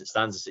know as it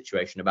stands the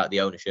situation about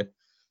the ownership.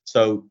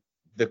 So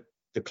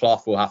the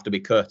cloth will have to be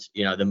cut.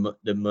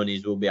 The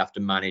monies will be have to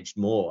managed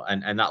more,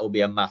 and that will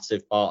be a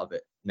massive part of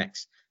it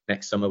next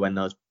summer when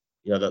those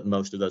that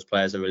most of those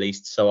players are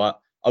released. So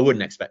I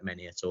wouldn't expect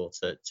many at all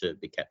to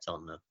be kept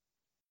on though.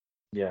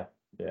 Yeah.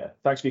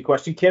 Thanks for your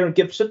question, Kieran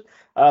Gibson.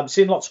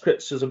 Seeing lots of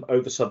criticism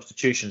over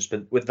substitutions,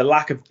 but with the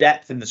lack of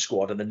depth in the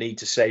squad and the need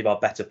to save our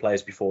better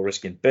players before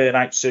risking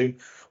burnout soon,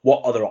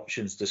 what other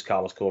options does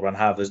Carlos Corberán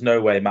have? There's no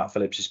way Matt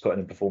Phillips is putting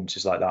in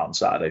performances like that on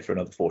Saturday for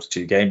another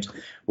 42 games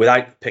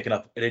without picking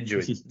up an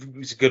injury.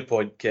 It's a good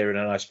point, Kieran,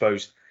 and I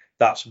suppose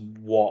that's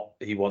what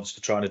he wants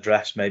to try and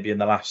address maybe in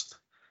the last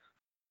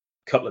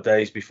couple of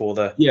days before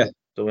the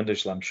window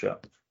slams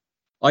shut.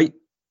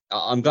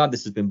 I'm glad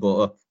this has been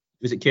brought up.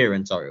 Was it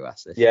Kieran? Sorry, who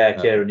asked this? Yeah,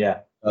 Kieran, yeah.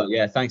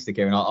 Thanks to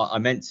Kieran. I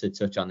meant to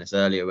touch on this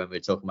earlier when we were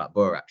talking about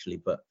Borough, actually,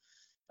 but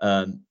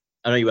I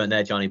know you weren't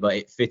there, Johnny, but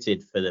it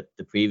fitted for the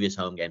previous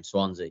home game,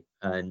 Swansea,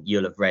 and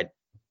you'll have read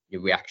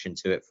your reaction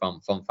to it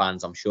from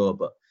fans, I'm sure.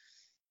 But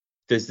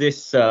there's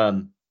this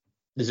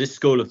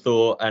school of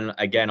thought, and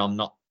again,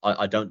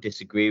 I don't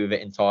disagree with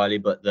it entirely,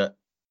 but that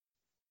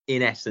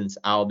in essence,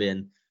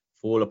 Albion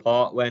fall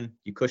apart when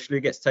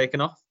Yukuşlu gets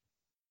taken off.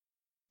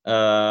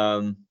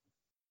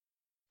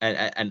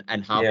 And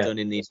have done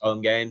in these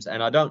home games,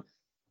 and I don't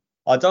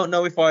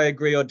know if I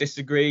agree or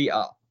disagree.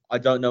 I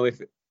don't know if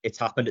it's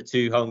happened at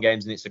 2 home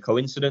games and it's a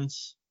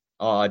coincidence.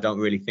 I don't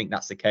really think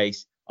that's the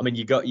case. I mean,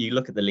 you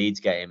look at the Leeds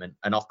game and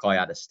Okay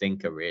had a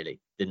stinker, really,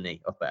 didn't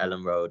he, up at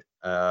Ellen Road?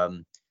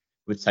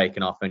 Was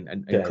taken off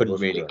and couldn't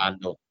really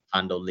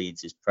handle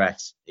Leeds'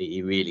 press.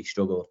 He really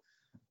struggled.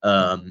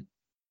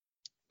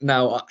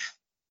 Now,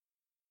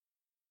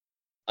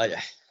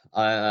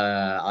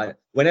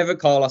 whenever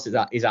Carlos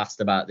is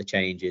asked about the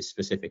changes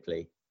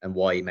specifically and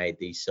why he made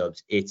these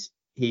subs,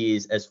 he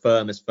is as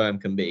firm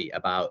can be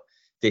about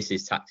this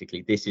is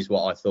tactically, this is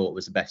what I thought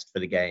was best for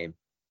the game.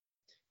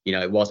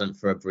 It wasn't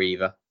for a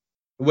breather.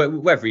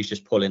 Whether he's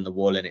just pulling the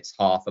wool and it's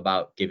half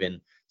about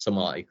giving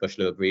someone like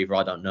Yukuşlu a breather,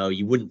 I don't know.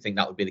 You wouldn't think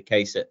that would be the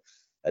case at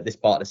this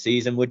part of the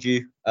season, would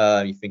you?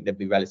 You think they'd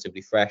be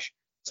relatively fresh.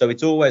 So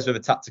it's always with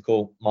a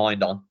tactical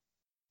mind on.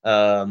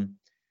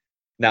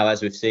 Now,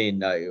 as we've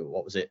seen,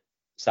 what was it?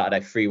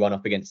 Saturday, 3-1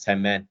 up against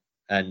 10 men.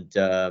 And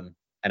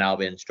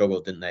Albion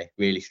struggled, didn't they?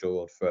 Really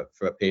struggled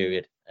for a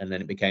period. And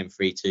then it became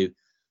 3-2.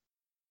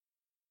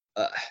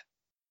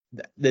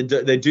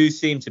 They do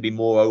seem to be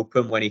more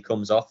open when he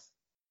comes off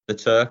the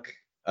Turk.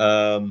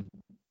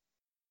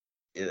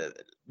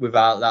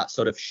 Without that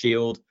sort of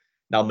shield.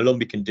 Now,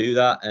 Malumbi can do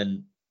that.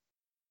 And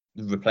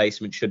the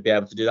replacement should be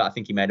able to do that. I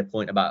think he made a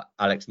point about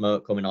Alex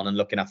Mowatt coming on and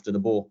looking after the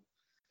ball,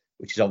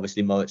 which is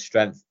obviously Mowatt's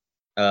strength.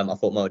 I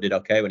thought Mowatt did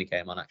okay when he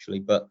came on, actually.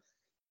 But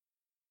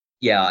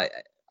yeah,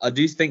 I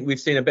do think we've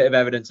seen a bit of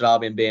evidence of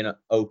Albion being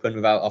open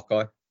without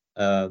Okay,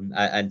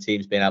 and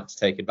teams being able to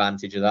take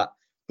advantage of that.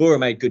 Borough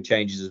made good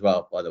changes as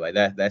well, by the way.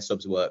 Their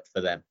subs worked for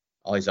them.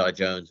 Isaiah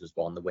Jones was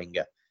one, the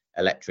winger,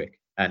 Electric,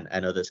 and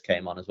others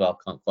came on as well.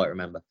 Can't quite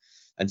remember.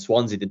 And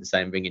Swansea did the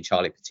same, bringing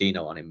Charlie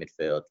Patino on in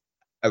midfield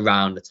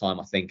around the time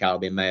I think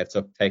Albion may have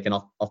taken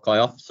Okay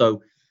off.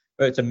 So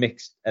it's a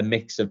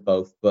mix of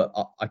both, but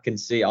I can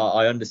see,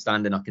 I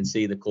understand, and I can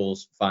see the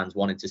calls for fans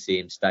wanting to see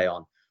him stay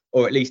on,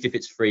 or at least if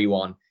it's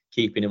 3-1,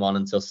 keeping him on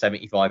until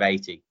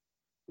 75-80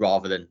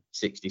 rather than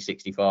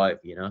 60-65.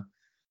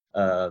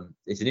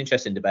 It's an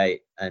interesting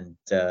debate, and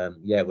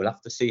we'll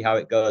have to see how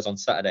it goes on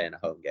Saturday in a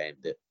home game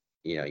that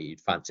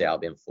you'd fancy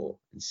Albion for,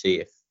 and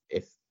see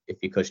if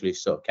Yukuşlu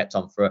sort of kept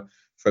on for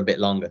a bit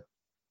longer.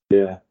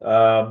 Yeah.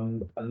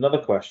 Another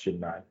question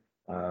now.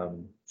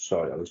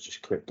 Sorry, I was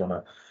just clicked on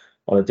a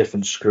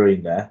different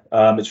screen there.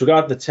 It's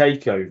regarding the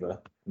takeover.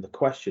 And the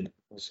question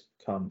has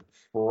come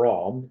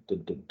from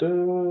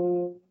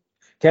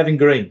Kevin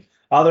Green.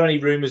 Are there any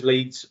rumours,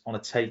 Leeds, on a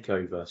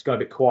takeover? It's got a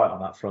bit quiet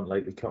on that front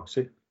lately,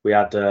 Coxie. We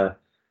had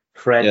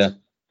Fred,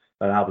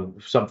 and Albion.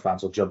 Some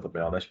fans will jump at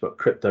me on this, but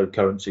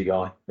cryptocurrency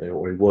guy,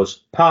 or he was,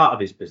 part of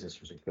his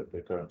business was in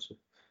cryptocurrency.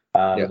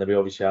 And then we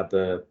obviously had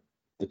the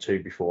the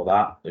two before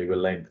that who were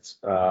linked.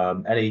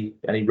 Any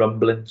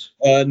rumblings?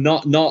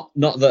 Not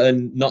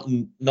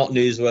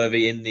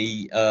newsworthy in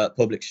the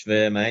public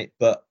sphere, mate.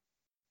 But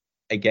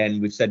again,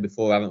 we've said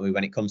before, haven't we?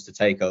 When it comes to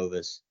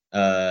takeovers,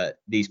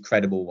 these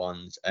credible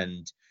ones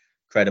and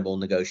credible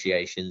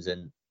negotiations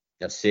and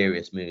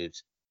serious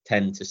moves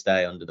tend to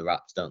stay under the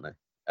wraps, don't they?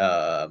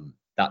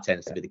 That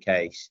tends to be the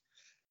case.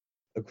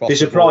 Be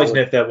surprising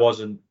if there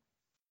wasn't.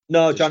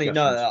 No, Johnny,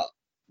 no.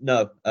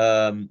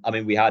 I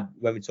mean, we had,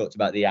 when we talked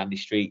about the Andy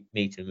Street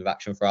meeting with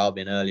Action for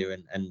Albion earlier,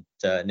 and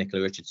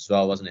Nicola Richards as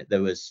well, wasn't it?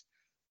 There was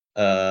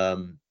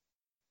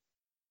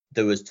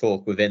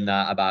talk within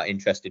that about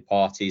interested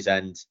parties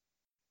and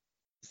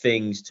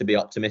things to be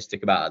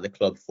optimistic about at the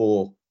club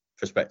for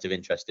prospective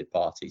interested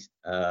parties.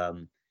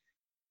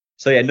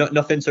 So yeah,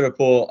 nothing to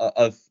report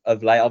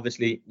of late.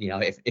 Obviously,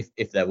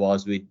 if there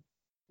was, we'd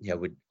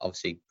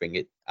obviously bring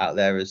it out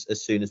there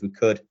as soon as we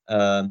could.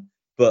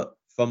 But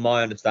from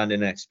my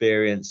understanding and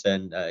experience,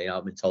 and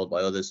I've been told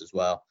by others as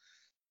well,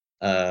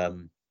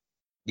 when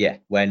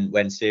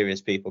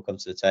serious people come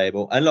to the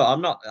table, and look,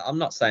 I'm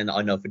not saying that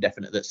I know for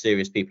definite that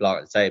serious people are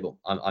at the table.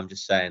 I'm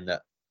just saying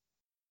that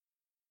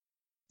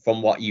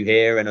from what you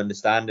hear and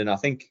understand, and I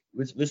think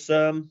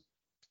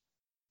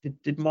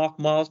did Mark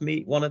Miles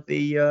meet one of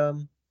the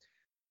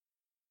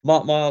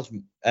Mark Miles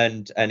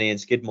and Ian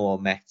Skidmore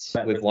met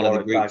with one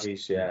Warwick of the groups.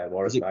 Baggies,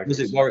 Was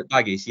it Warwick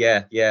Baggies?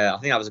 Yeah. I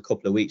think that was a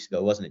couple of weeks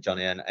ago, wasn't it,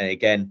 Johnny? And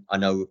again, I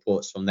know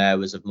reports from there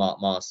was of Mark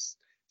Miles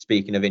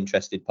speaking of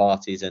interested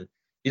parties, and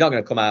you're not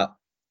going to come out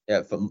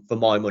for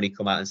my money,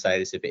 come out and say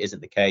this if it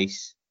isn't the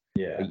case.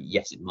 Yeah.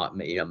 Yes, it might.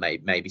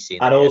 Maybe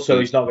seeing. And also,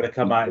 he's not going to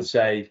come out and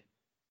say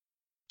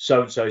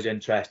so and so's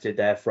interested.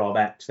 They're from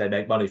X. They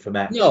make money from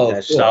X. No,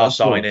 their star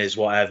sign is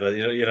whatever.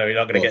 You're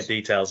not going to get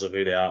details of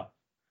who they are.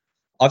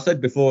 I've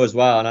said before as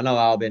well, and I know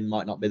Albion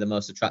might not be the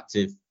most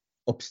attractive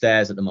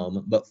upstairs at the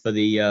moment, but for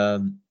the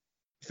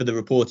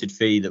reported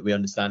fee that we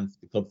understand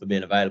the club for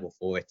being available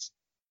for it,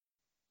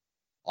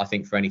 I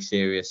think for any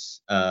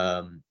serious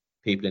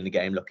people in the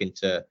game looking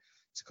to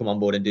come on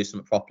board and do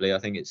something properly, I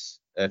think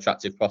it's an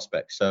attractive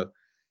prospect. So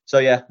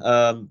yeah,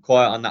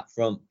 quiet on that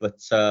front,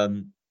 but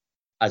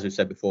as we've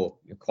said before,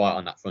 quiet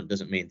on that front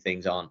doesn't mean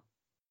things aren't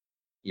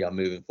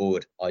moving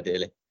forward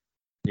ideally.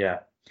 Yeah.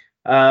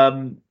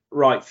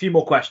 Right, a few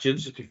more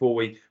questions just before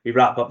we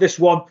wrap up. This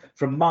one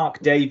from Mark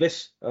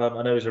Davis.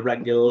 I know he's a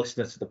regular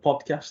listener to the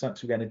podcast. Thanks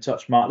for getting in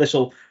touch, Mark. This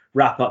will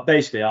wrap up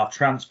basically our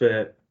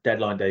transfer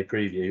deadline day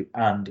preview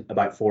and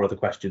about 4 other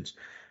questions.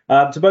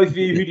 To both of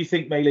you, who do you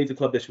think may leave the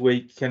club this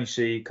week? Can you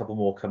see a couple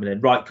more coming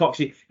in? Right,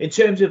 Coxie, in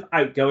terms of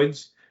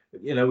outgoings,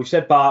 we've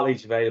said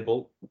Bartley's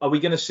available. Are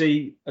we going to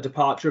see a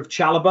departure of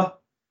Chalobah?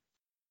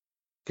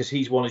 Because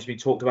he's one who's been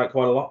talked about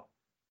quite a lot.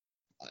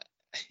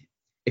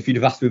 If you'd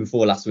have asked me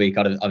before last week,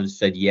 I'd have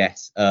said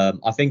yes.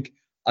 I think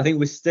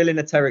we're still in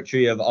a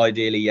territory of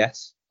ideally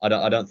yes. I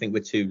don't think we're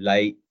too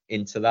late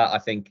into that. I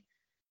think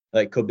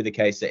it could be the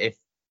case that if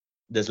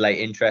there's late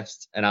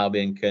interest and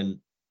Albion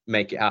can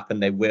make it happen,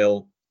 they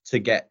will, to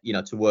get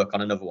to work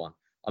on another one.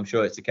 I'm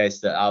sure it's the case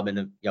that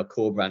Albion,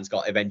 Corberan's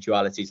got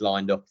eventualities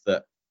lined up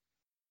that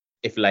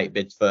if late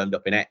bid's firmed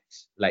up in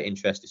X, late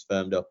interest is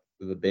firmed up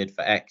with a bid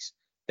for X,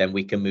 then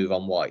we can move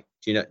on Y.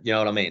 Do you know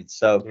what I mean?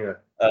 So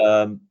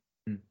yeah.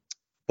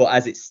 But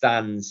as it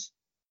stands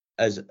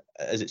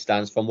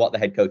from what the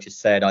head coach has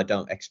said, I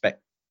don't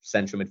expect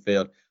central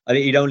midfield. I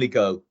think he'd only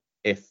go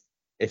if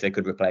they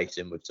could replace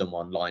him with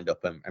someone lined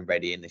up and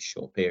ready in this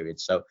short period.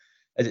 So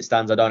as it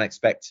stands, I don't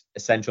expect a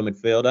central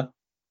midfielder.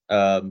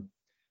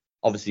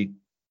 Obviously,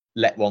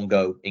 let one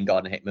go in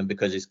Gardner Hickman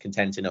because he's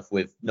content enough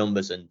with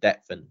numbers and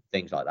depth and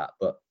things like that.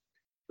 But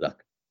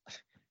look,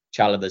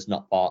 Chalobah's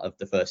not part of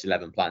the first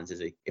 11 plans, is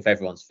he? If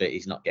everyone's fit,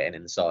 he's not getting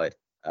in the side.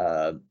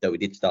 Though we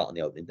did start on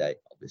the opening day,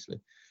 obviously.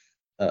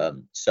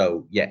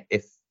 So yeah,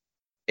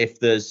 if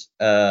there's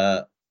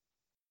a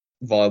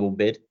viable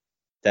bid,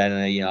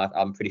 then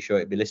I'm pretty sure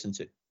it'd be listened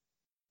to.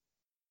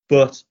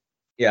 But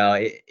yeah,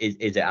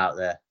 is it out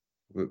there?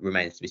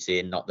 Remains to be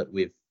seen. Not that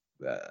we're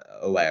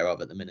aware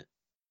of at the minute.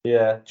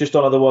 Yeah, just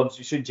on other ones,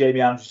 you've seen Jamie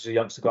Andrews as a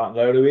youngster go out on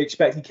loan. Are we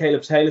expecting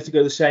Caleb Taylor to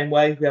go the same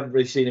way? We haven't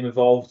really seen him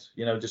involved,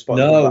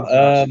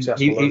 despite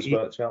successful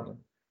spurts, haven't we?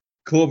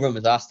 Corberan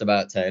was asked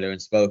about Taylor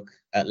and spoke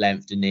at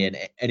length, didn't he?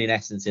 And in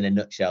essence, in a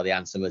nutshell, the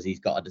answer was he's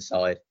got to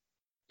decide.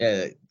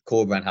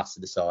 Corberan has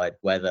to decide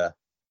whether.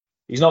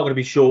 He's not going to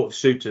be short of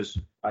suitors,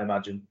 I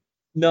imagine.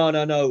 No.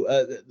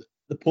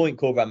 The point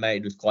Corberan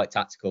made was quite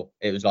tactical.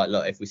 It was like,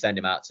 look, if we send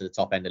him out to the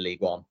top end of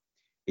League One,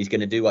 he's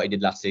going to do what he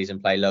did last season,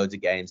 play loads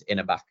of games in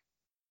a back.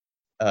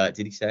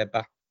 Did he say a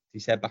back? Did he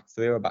say a back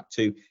 3 or a back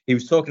 2? He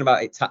was talking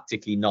about it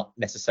tactically not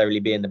necessarily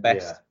being the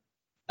best.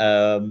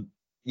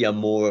 Yeah.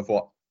 More of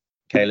what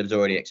Caleb's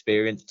already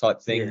experienced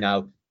type thing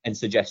now, and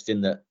suggesting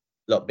that,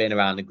 look, being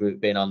around the group,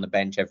 being on the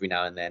bench every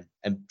now and then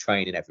and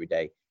training every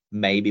day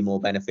may be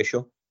more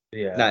beneficial.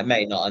 Yeah. Now, it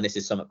may not, and this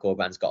is something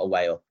Corberan's got to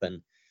weigh up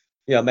and,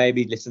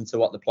 maybe listen to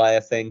what the player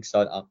thinks,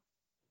 the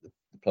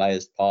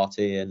player's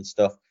party and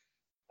stuff.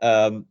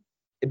 It'd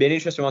be an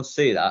interesting one to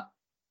see that.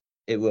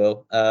 It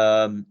will.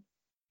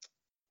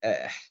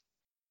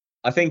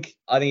 I think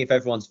if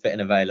everyone's fit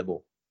and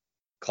available,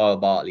 Kyle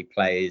Bartley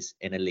plays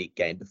in a league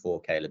game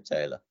before Caleb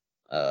Taylor,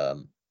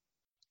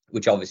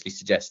 which obviously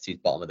suggests he's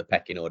bottom of the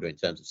pecking order in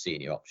terms of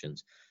senior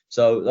options.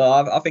 So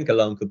I think a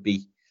loan could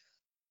be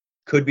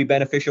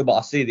beneficial, but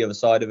I see the other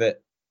side of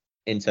it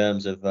in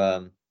terms of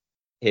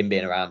him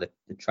being around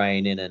the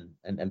training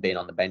and being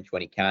on the bench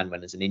when he can,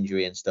 when there's an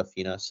injury and stuff,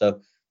 you know.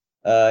 So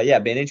yeah,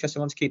 be an interesting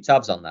one to keep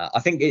tabs on that. I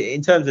think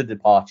in terms of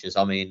departures,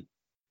 I mean,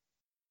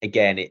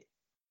 again,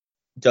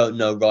 don't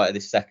know right at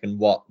this second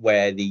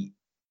where the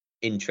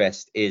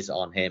interest is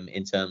on him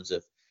in terms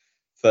of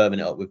firming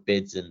it up with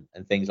bids and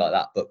things like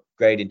that. But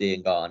Grady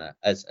Diangana,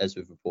 as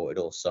we've reported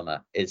all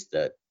summer, is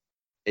the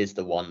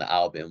one that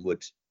Albion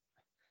would,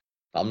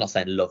 I'm not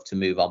saying love to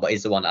move on, but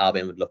is the one that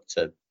Albion would look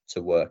to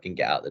work and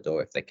get out the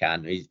door if they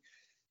can.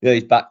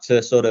 He's back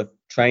to sort of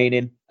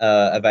training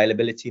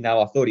availability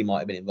now. I thought he might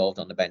have been involved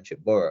on the bench at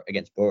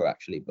against Borough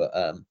actually, but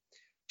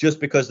just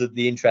because of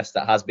the interest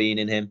that has been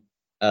in him,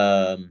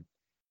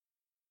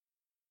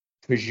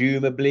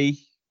 presumably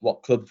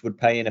what clubs would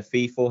pay in a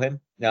fee for him.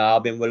 Now,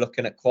 Albion were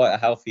looking at quite a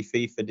healthy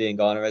fee for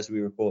Diangana, as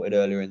we reported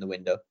earlier in the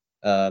window,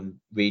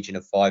 region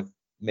of 5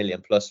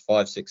 million plus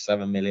 5, 6,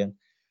 7 million.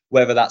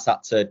 Whether that's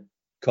had to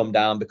come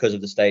down because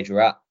of the stage we're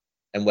at,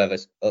 and whether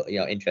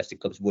interested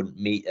clubs wouldn't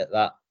meet at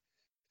that.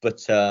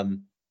 But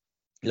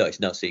look, it's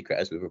no secret,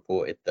 as we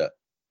reported, that.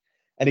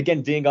 And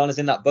again, Diangana's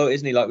in that boat,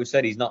 isn't he? Like we've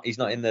said, he's not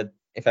in the,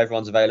 if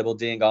everyone's available,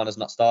 Diangana's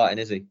not starting,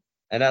 is he?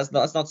 And that's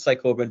not to say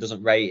Corberán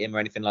doesn't rate him or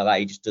anything like that.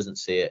 He just doesn't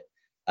see it.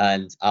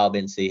 And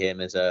Albion see him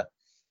as a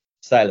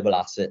saleable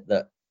asset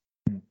that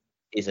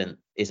isn't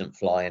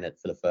flying it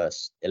for the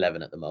first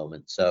 11 at the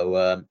moment.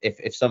 So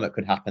if something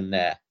could happen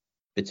there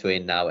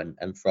between now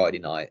and Friday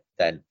night,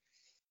 then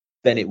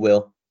it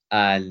will.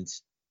 And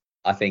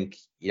I think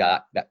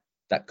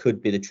that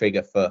could be the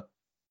trigger for,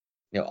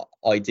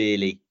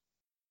 ideally,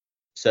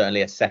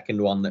 certainly a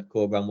second one that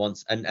Corberán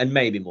wants, and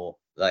maybe more.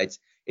 Like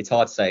it's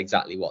hard to say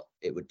exactly what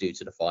it would do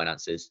to the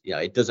finances.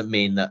 It doesn't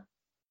mean that,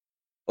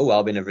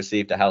 Albion have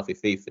received a healthy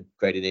fee for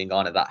Grady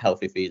Diangana. That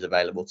healthy fee is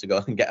available to go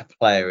and get a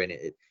player in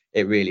it.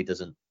 It really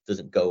doesn't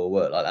go or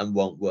work like that, and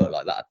won't work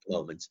like that at the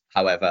moment.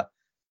 However,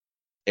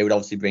 it would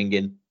obviously bring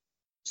in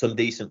some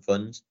decent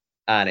funds,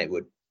 and it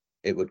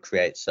would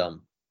create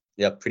some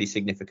pretty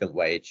significant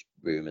wage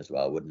room as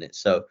well, wouldn't it?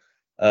 So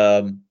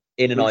in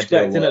an ideal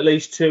expecting world, at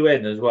least 2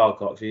 in as well,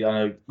 Coxie. I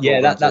know.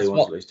 Yeah, that's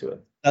what at least 2 in.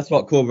 That's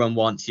what Corberán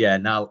wants. Yeah.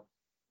 Now,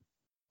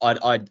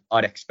 I'd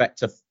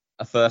expect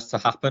a first to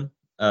happen.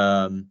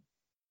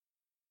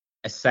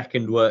 A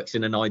second works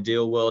in an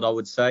ideal world, I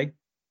would say.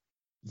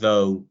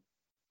 Though,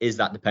 is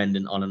that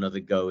dependent on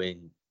another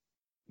going?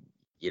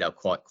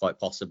 Quite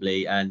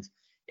possibly. And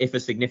if a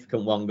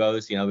significant one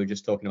goes, we're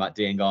just talking about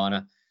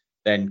Diangana,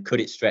 then could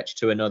it stretch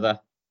to another?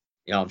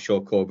 I'm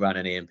sure Corberán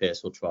and Ian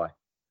Pearce will try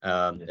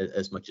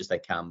as much as they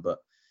can. But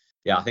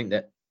yeah, I think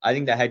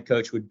the head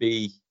coach would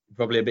be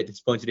probably a bit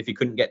disappointed if he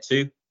couldn't get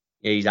 2.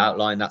 He's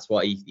outlined that's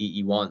what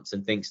he wants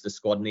and thinks the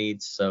squad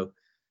needs.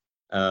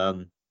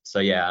 So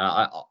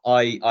yeah,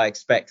 I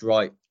expect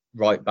right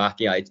back.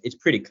 Yeah, it's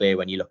pretty clear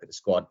when you look at the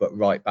squad, but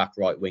right back,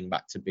 right wing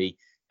back to be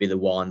the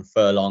one.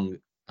 Furlong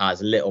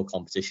has little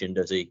competition,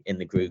 does he, in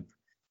the group?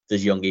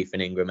 There's young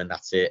Ethan Ingram, and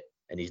that's it.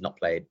 And he's not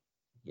played,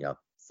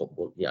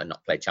 football,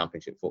 not played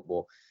championship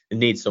football. They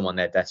need someone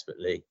there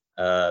desperately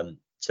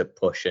to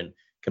push and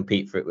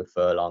compete for it with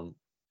Furlong.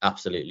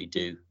 Absolutely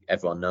do.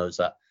 Everyone knows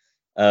that.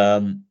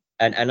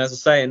 And as I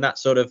say, in that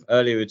sort of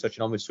earlier we were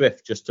touching on with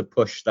Swift, just to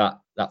push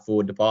that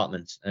forward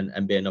department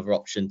and be another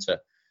option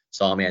to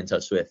Sarmiento,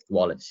 Swift,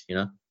 Wallace,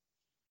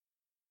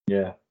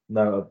 Yeah,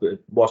 no,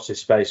 watch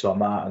this space on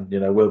that,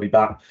 and we'll be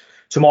back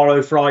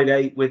tomorrow,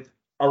 Friday, with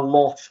an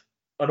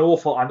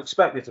awful. I'm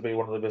expecting it to be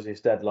one of the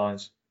busiest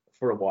deadlines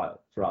for a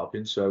while for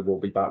Albion, so we'll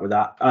be back with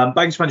that.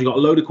 Baggins fans, you've got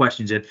a load of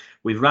questions in.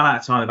 We've ran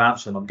out of time of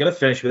answering them. I'm going to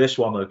finish with this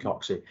one though,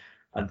 Coxie,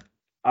 and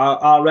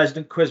our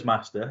resident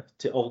quizmaster,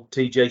 old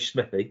TJ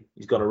Smithy,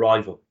 he's got a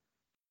rival.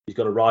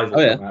 Coming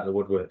out of the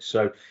woodwork.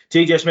 So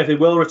TJ Smithy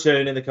will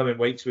return in the coming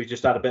weeks. We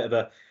just had a bit of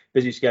a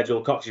busy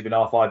schedule. Coxie's been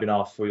off, I've been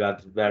off. We've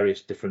had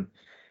various different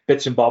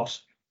bits and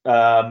bobs.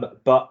 And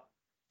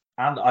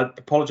I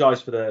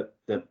apologise for the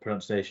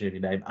pronunciation of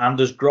your name.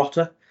 Anders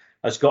Grotte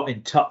has got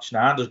in touch.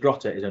 Now, Anders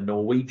Grotte is a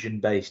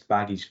Norwegian-based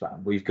Baggies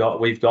fan. We've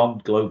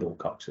gone global,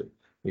 Coxie.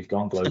 We've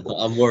gone global.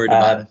 I'm worried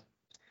about it.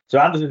 So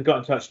Anders has got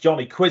in touch.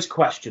 Johnny, quiz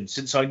question,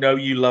 since I know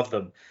you love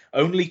them.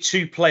 Only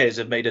 2 players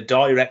have made a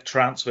direct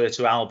transfer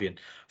to Albion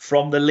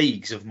from the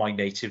leagues of my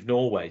native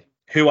Norway.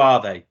 Who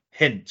are they?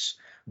 Hints.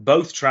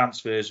 Both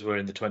transfers were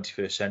in the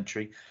 21st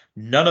century.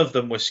 None of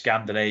them were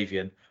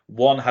Scandinavian.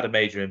 One had a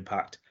major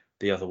impact.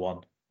 The other one,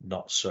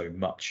 not so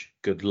much.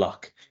 Good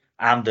luck.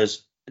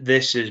 Anders,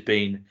 this has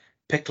been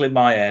pickling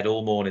my head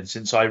all morning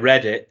since I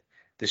read it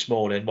this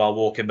morning while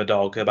walking my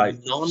dog about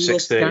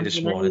 6:30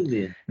 this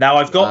morning. Now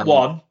I've got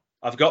one.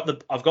 I've got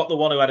the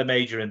one who had a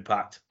major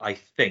impact. I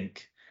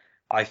think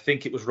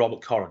it was Robert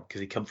Corrin, because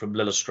he come from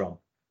Lillestrøm,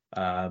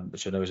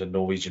 which I know is a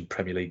Norwegian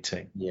Premier League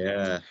team.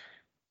 Yeah.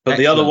 But excellent.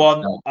 The other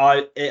one,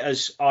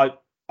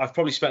 I I've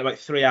probably spent about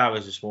 3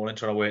 hours this morning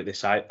trying to work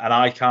this out, and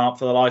I can't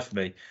for the life of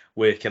me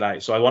work it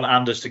out. So I want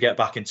Anders to get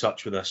back in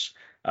touch with us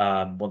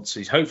once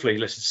he's hopefully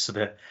listens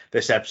to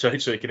this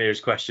episode so he can hear his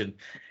question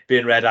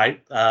being read out.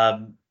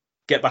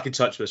 Get back in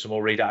touch with us and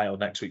we'll read it out on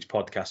next week's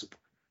podcast.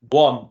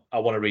 One, I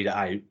want to read it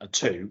out, and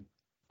two,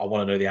 I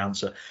want to know the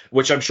answer,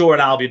 which I'm sure an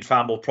Albion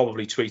fan will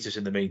probably tweet us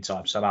in the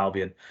meantime. Some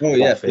Albion,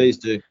 please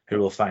do, who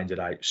will find it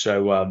out.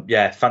 So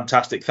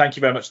fantastic. Thank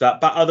you very much for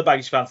that. But other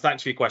Baggies fans,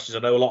 thanks for your questions. I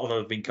know a lot of them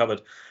have been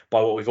covered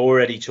by what we've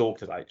already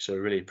talked about, so I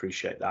really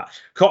appreciate that.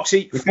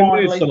 Coxie,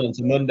 finally, we can move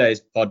to Monday's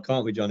pod,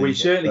 can't we, Johnny? We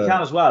certainly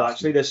can as well.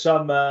 Actually, there's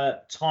some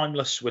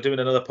timeless. We're doing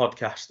another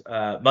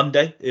podcast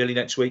Monday, early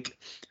next week.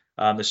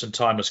 There's some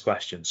timeless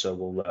questions, so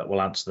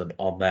we'll answer them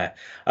on there.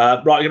 Right,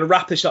 I'm going to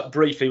wrap this up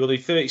briefly. We'll do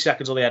 30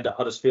 seconds on the end at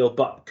Huddersfield.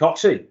 But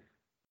Coxie, do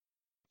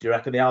you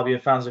reckon the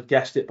Albion fans have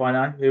guessed it by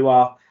now? Who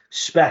our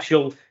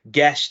special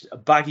guest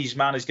Baggies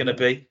man is going to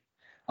be?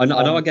 I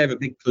know I gave a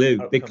big clue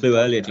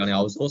earlier, Johnny. I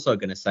was also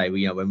going to say,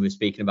 when we were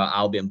speaking about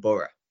Albion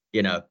Borough,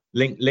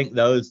 link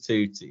those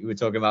two. We were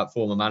talking about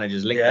former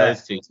managers. Link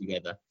those two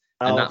together,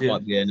 and Albion, that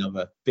might be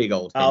another big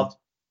old hint.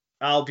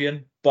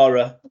 Albion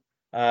Borough.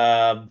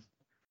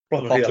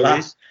 Probably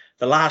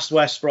the last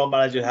West Brom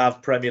manager to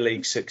have Premier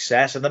League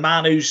success, and the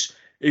man who's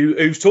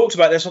talked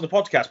about this on the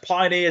podcast,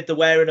 pioneered the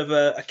wearing of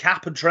a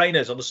cap and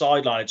trainers on the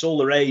sideline. It's all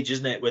the rage,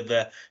 isn't it, with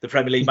the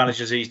Premier League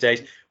managers these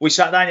days? We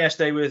sat down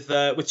yesterday with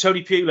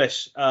Tony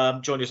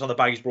Pulis, joining us on the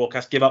Baggies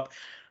broadcast. Give up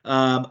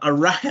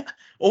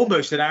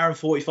almost an hour and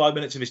 45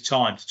 minutes of his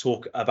time to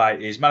talk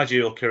about his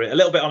managerial career, a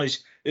little bit on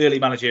his early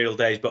managerial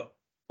days, but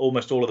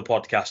almost all of the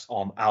podcast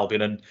on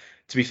Albion. And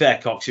to be fair,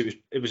 Cox,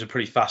 it was a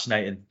pretty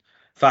fascinating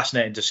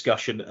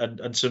discussion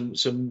and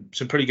some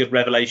pretty good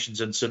revelations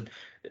and some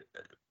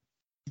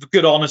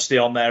good honesty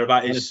on there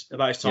about his time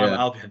at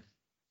Albion.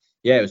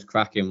 Yeah, it was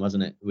cracking,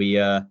 wasn't it?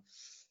 I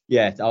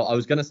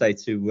was going to say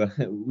too.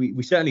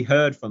 We certainly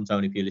heard from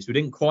Tony Pulis. We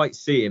didn't quite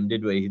see him,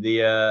 did we?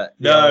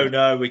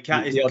 No, we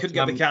can't. Couldn't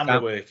get the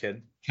camera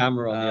working.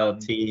 Camera on the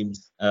old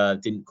Teams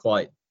didn't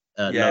quite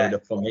load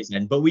up from his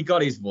end, but we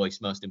got his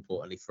voice, most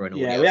importantly, for an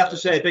audio. Yeah, we have to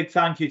say a big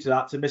thank you to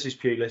Mrs.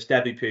 Pulis,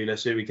 Debbie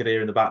Pulis, who we could hear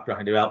in the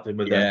background, who helped him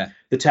with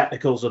the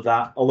technicals of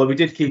that. Although we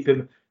did keep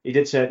him, he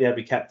did say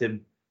we kept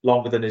him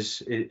longer than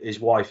his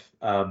wife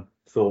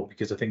thought,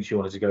 because I think she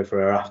wanted to go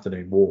for her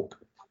afternoon walk.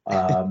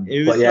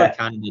 He was so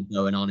candid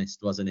though and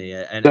honest, wasn't he?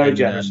 Very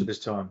generous at this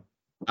time.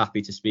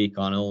 Happy to speak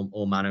on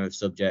all manner of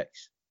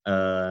subjects.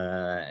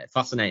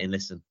 Fascinating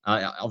listen.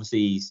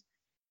 Obviously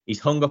he's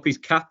hung up his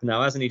cap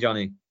now, hasn't he,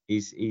 Johnny?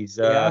 He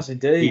has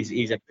indeed.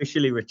 He's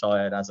officially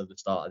retired as of the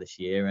start of this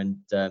year, and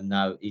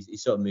now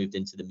he's sort of moved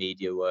into the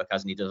media work,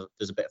 hasn't he?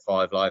 Does a bit of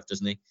Five Live,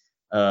 doesn't he?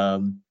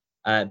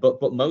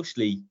 But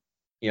mostly,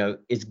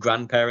 is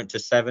grandparent to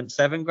seven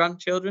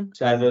grandchildren.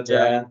 Seven,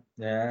 yeah.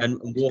 And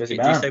walking.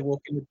 Did you say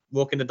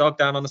walking the dog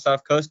down on the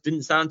south coast?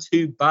 Didn't sound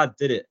too bad,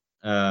 did it?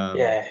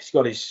 He's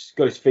got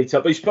his feet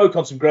up. But he spoke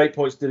on some great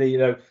points, didn't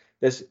he?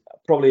 There's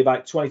probably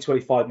about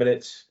 20-25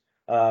 minutes.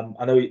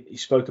 I know he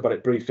spoke about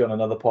it briefly on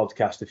another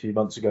podcast a few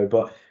months ago,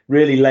 but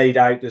really laid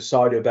out the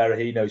Saido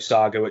Berahino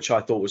saga, which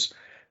I thought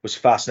was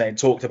fascinating.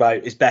 Talked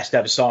about his best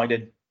ever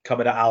signing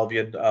coming at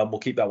Albion. We'll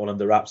keep that one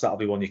under wraps. That'll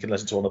be one you can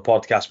listen to on the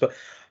podcast. But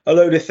a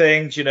load of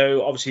things,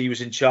 obviously he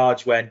was in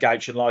charge when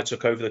Gouch and Lai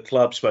took over the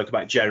club. Spoke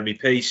about Jeremy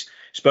Peace.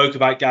 Spoke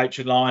about Gouch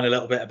and Lai, a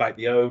little bit about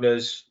the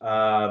owners.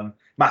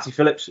 Matty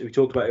Phillips, who we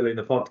talked about earlier in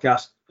the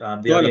podcast.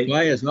 Style of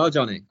play as well,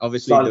 Johnny.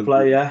 Obviously, style of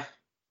play, yeah.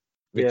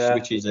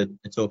 Which is a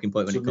talking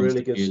point when it comes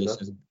to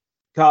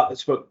Pulis.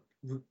 Spoke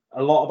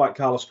a lot about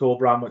Carlos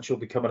Corberán, which will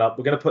be coming up.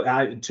 We're going to put it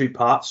out in two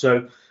parts.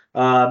 So,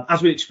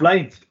 as we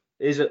explained,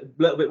 is a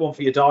little bit one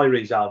for your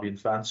diaries, Albion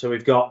fans. So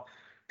we've got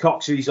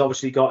Coxie's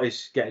obviously got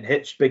his getting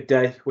hitched, big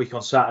day, week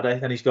on Saturday.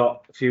 Then he's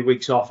got a few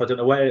weeks off. I don't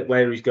know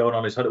where he's going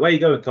on his holiday. Where are you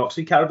going,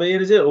 Coxie?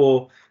 Caribbean, is it?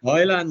 Or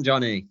Thailand,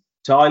 Johnny?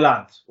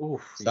 Thailand.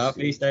 Oof,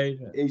 Southeast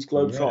Asia. He's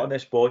globetrotting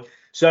this boy.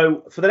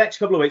 So for the next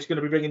couple of weeks, we're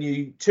going to be bringing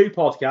you two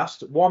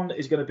podcasts. One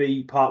is going to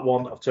be part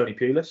one of Tony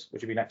Pulis,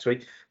 which will be next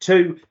week.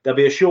 Two, there'll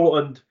be a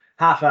shortened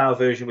half-hour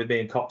version with me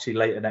and Coxie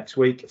later next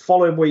week.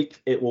 Following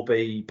week, it will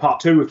be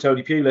part two of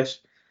Tony Pulis,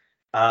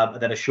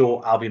 and then a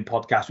short Albion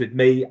podcast with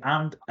me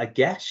and a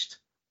guest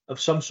of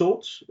some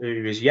sorts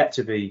who is yet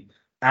to be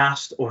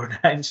asked or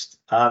announced.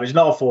 He's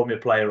not a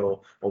Formula player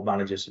or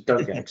manager, so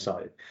don't get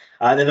excited.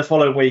 And then the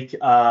following week,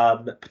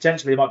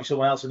 potentially there might be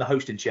someone else in the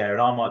hosting chair,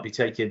 and I might be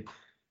taking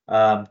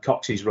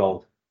Coxie's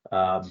role.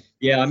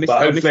 Hopefully I'm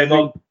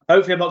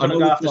not going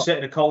to have to sit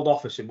in a cold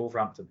office in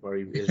Wolverhampton where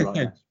he is right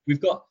now.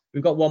 We've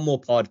got one more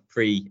pod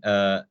pre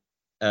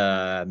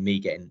me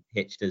getting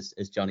hitched, as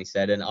Johnny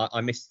said, and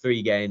I missed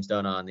 3 games,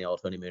 don't I, on the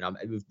old honeymoon.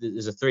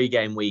 There's a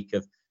 3-game week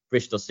of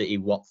Bristol City,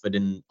 Watford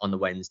on the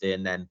Wednesday,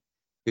 and then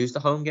who's the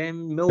home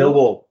game?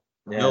 Millwall.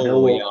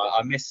 Millwall. Yeah,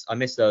 I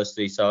miss those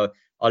 3, so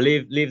I'll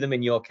leave them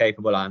in your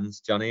capable hands,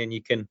 Johnny, and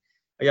you can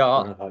keep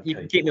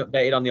me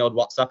updated on the old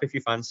WhatsApp if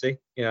you fancy.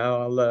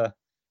 I'll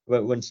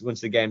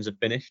once the games are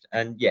finished,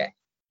 and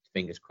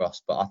fingers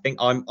crossed. But I think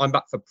I'm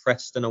back for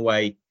Preston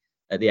away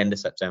at the end of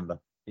September.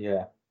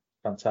 Yeah.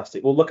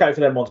 Fantastic. Well, look out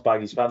for them ones,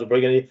 Baggies fans.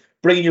 We're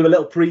bringing you a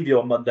little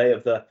preview on Monday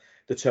of the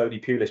Tony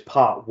Pulis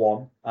Part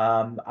 1.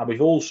 And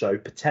we've also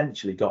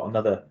potentially got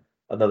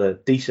another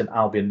decent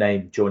Albion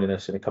name joining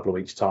us in a couple of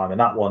weeks' time. And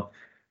that one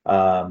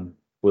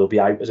will be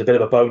out as a bit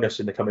of a bonus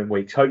in the coming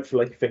weeks.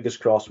 Hopefully, fingers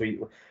crossed.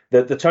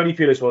 The Tony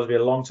Pulis one has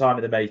been a long time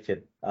in the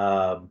making.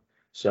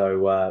 So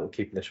we're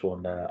keeping this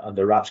one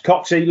under wraps.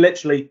 Coxie,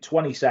 literally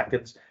 20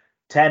 seconds,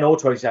 10 or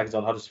 20 seconds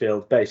on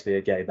Huddersfield. Basically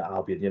a game that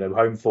Albion,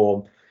 home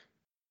form.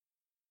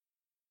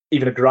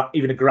 Even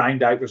a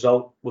ground out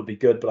result would be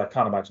good, but I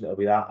can't imagine it'll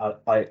be that.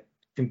 I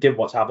think, given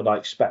what's happened, I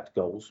expect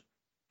goals.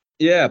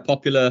 Yeah,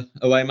 popular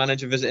away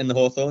manager visiting the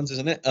Hawthorns,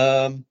 isn't it?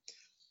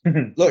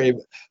 Look,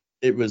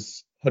 it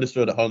was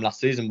Huddersfield at home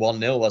last season,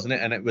 1-0, wasn't it?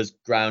 And it was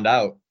ground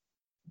out.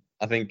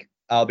 I think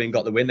Albion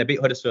got the win. They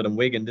beat Huddersfield and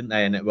Wigan, didn't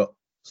they? And it was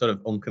sort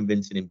of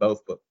unconvincing in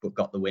both, but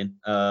got the win.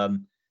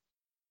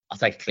 I'll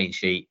take a clean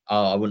sheet.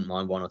 I wouldn't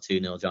mind 1 or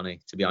 2-0, Johnny,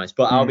 to be honest.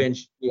 But Albion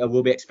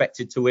will be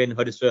expected to win.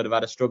 Huddersfield have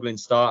had a struggling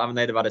start, haven't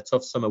they? They've had a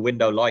tough summer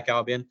window like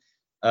Albion.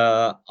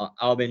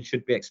 Albion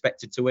should be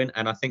expected to win,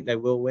 and I think they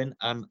will win.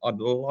 And I'd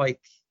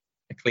like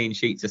a clean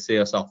sheet to see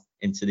us off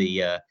into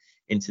the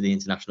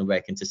international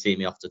break and to see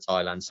me off to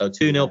Thailand. So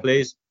 2-0,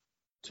 please.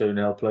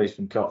 2-0, please,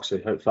 from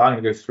Coxie. Hopefully,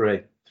 I'm going to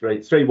go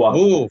 3-1.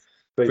 Oh,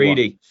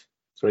 greedy.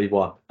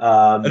 3-1.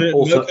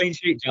 Also, no clean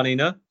sheet, Johnny,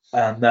 no?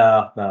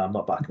 No, I'm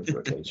not backing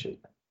for a clean sheet.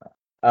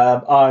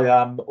 I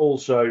am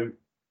also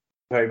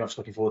very much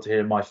looking forward to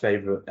hearing my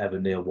favourite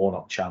ever Neil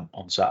Warnock chant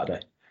on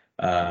Saturday,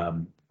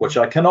 which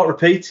I cannot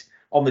repeat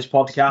on this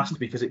podcast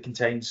because it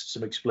contains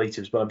some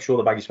expletives, but I'm sure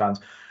the Baggies fans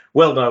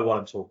will know what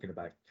I'm talking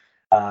about.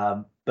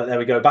 But there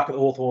we go, back at the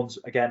Hawthorns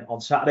again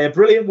on Saturday. A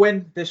brilliant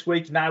win this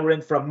week. Now we're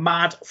in for a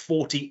mad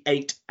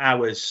 48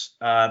 hours.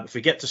 If we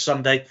get to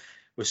Sunday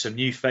with some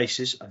new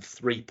faces and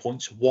 3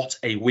 points, what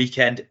a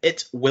weekend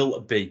it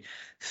will be.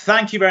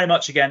 Thank you very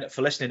much again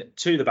for listening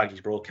to the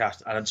Baggies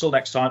broadcast. And until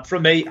next time,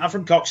 from me and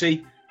from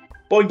Coxie,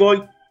 boing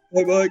boing.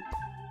 Bye bye.